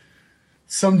earlier,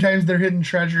 sometimes they're hidden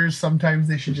treasures. Sometimes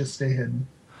they should just stay hidden.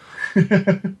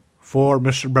 For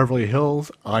Mr. Beverly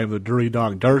Hills, I'm the Dirty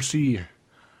Dog Darcy.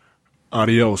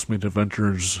 Adios, Main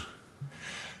Eventers.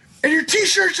 And your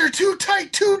t-shirts are too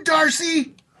tight too,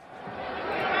 Darcy.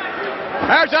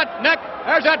 There's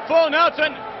that full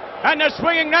Nelson and the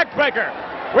swinging neck breaker.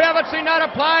 We haven't seen that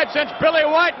applied since Billy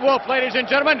White Wolf, ladies and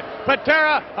gentlemen.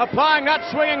 Patera applying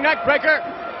that swinging neck breaker.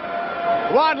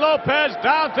 Juan Lopez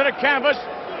down to the canvas.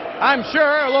 I'm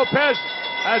sure Lopez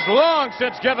has long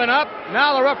since given up.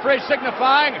 Now the referee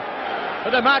signifying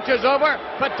that the match is over.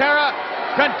 Patera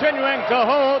continuing to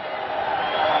hold,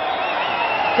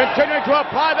 continuing to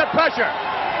apply the pressure.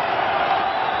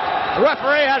 The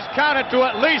referee has counted to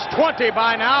at least 20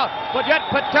 by now, but yet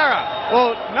Patera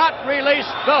will not release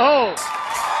the hold.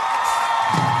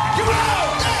 Come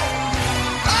on!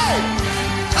 Hey!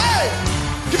 Hey!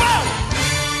 Come on!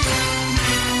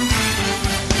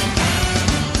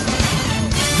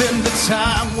 Then the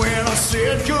time when I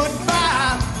said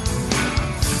goodbye,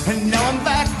 and now I'm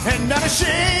back and not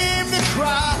ashamed to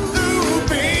cry. Ooh,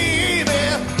 baby,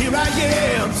 here I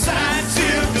am, signed,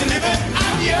 sealed, delivered,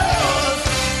 I'm yours.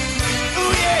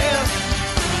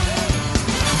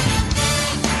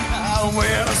 When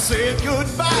I said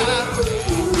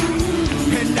goodbye,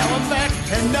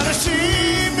 not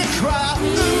ashamed to cry.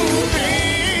 Ooh,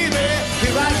 baby,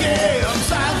 here I am,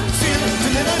 signed, sealed,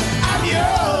 delivered, I'm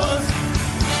yours.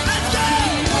 Let's go!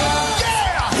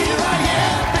 Yeah, here I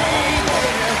am, baby.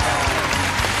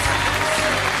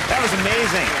 That was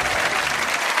amazing.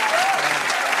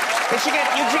 You should get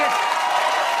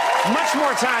much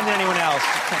more time than anyone else.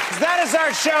 That is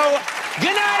our show.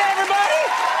 Good night, everybody.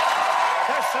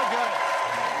 That's so good.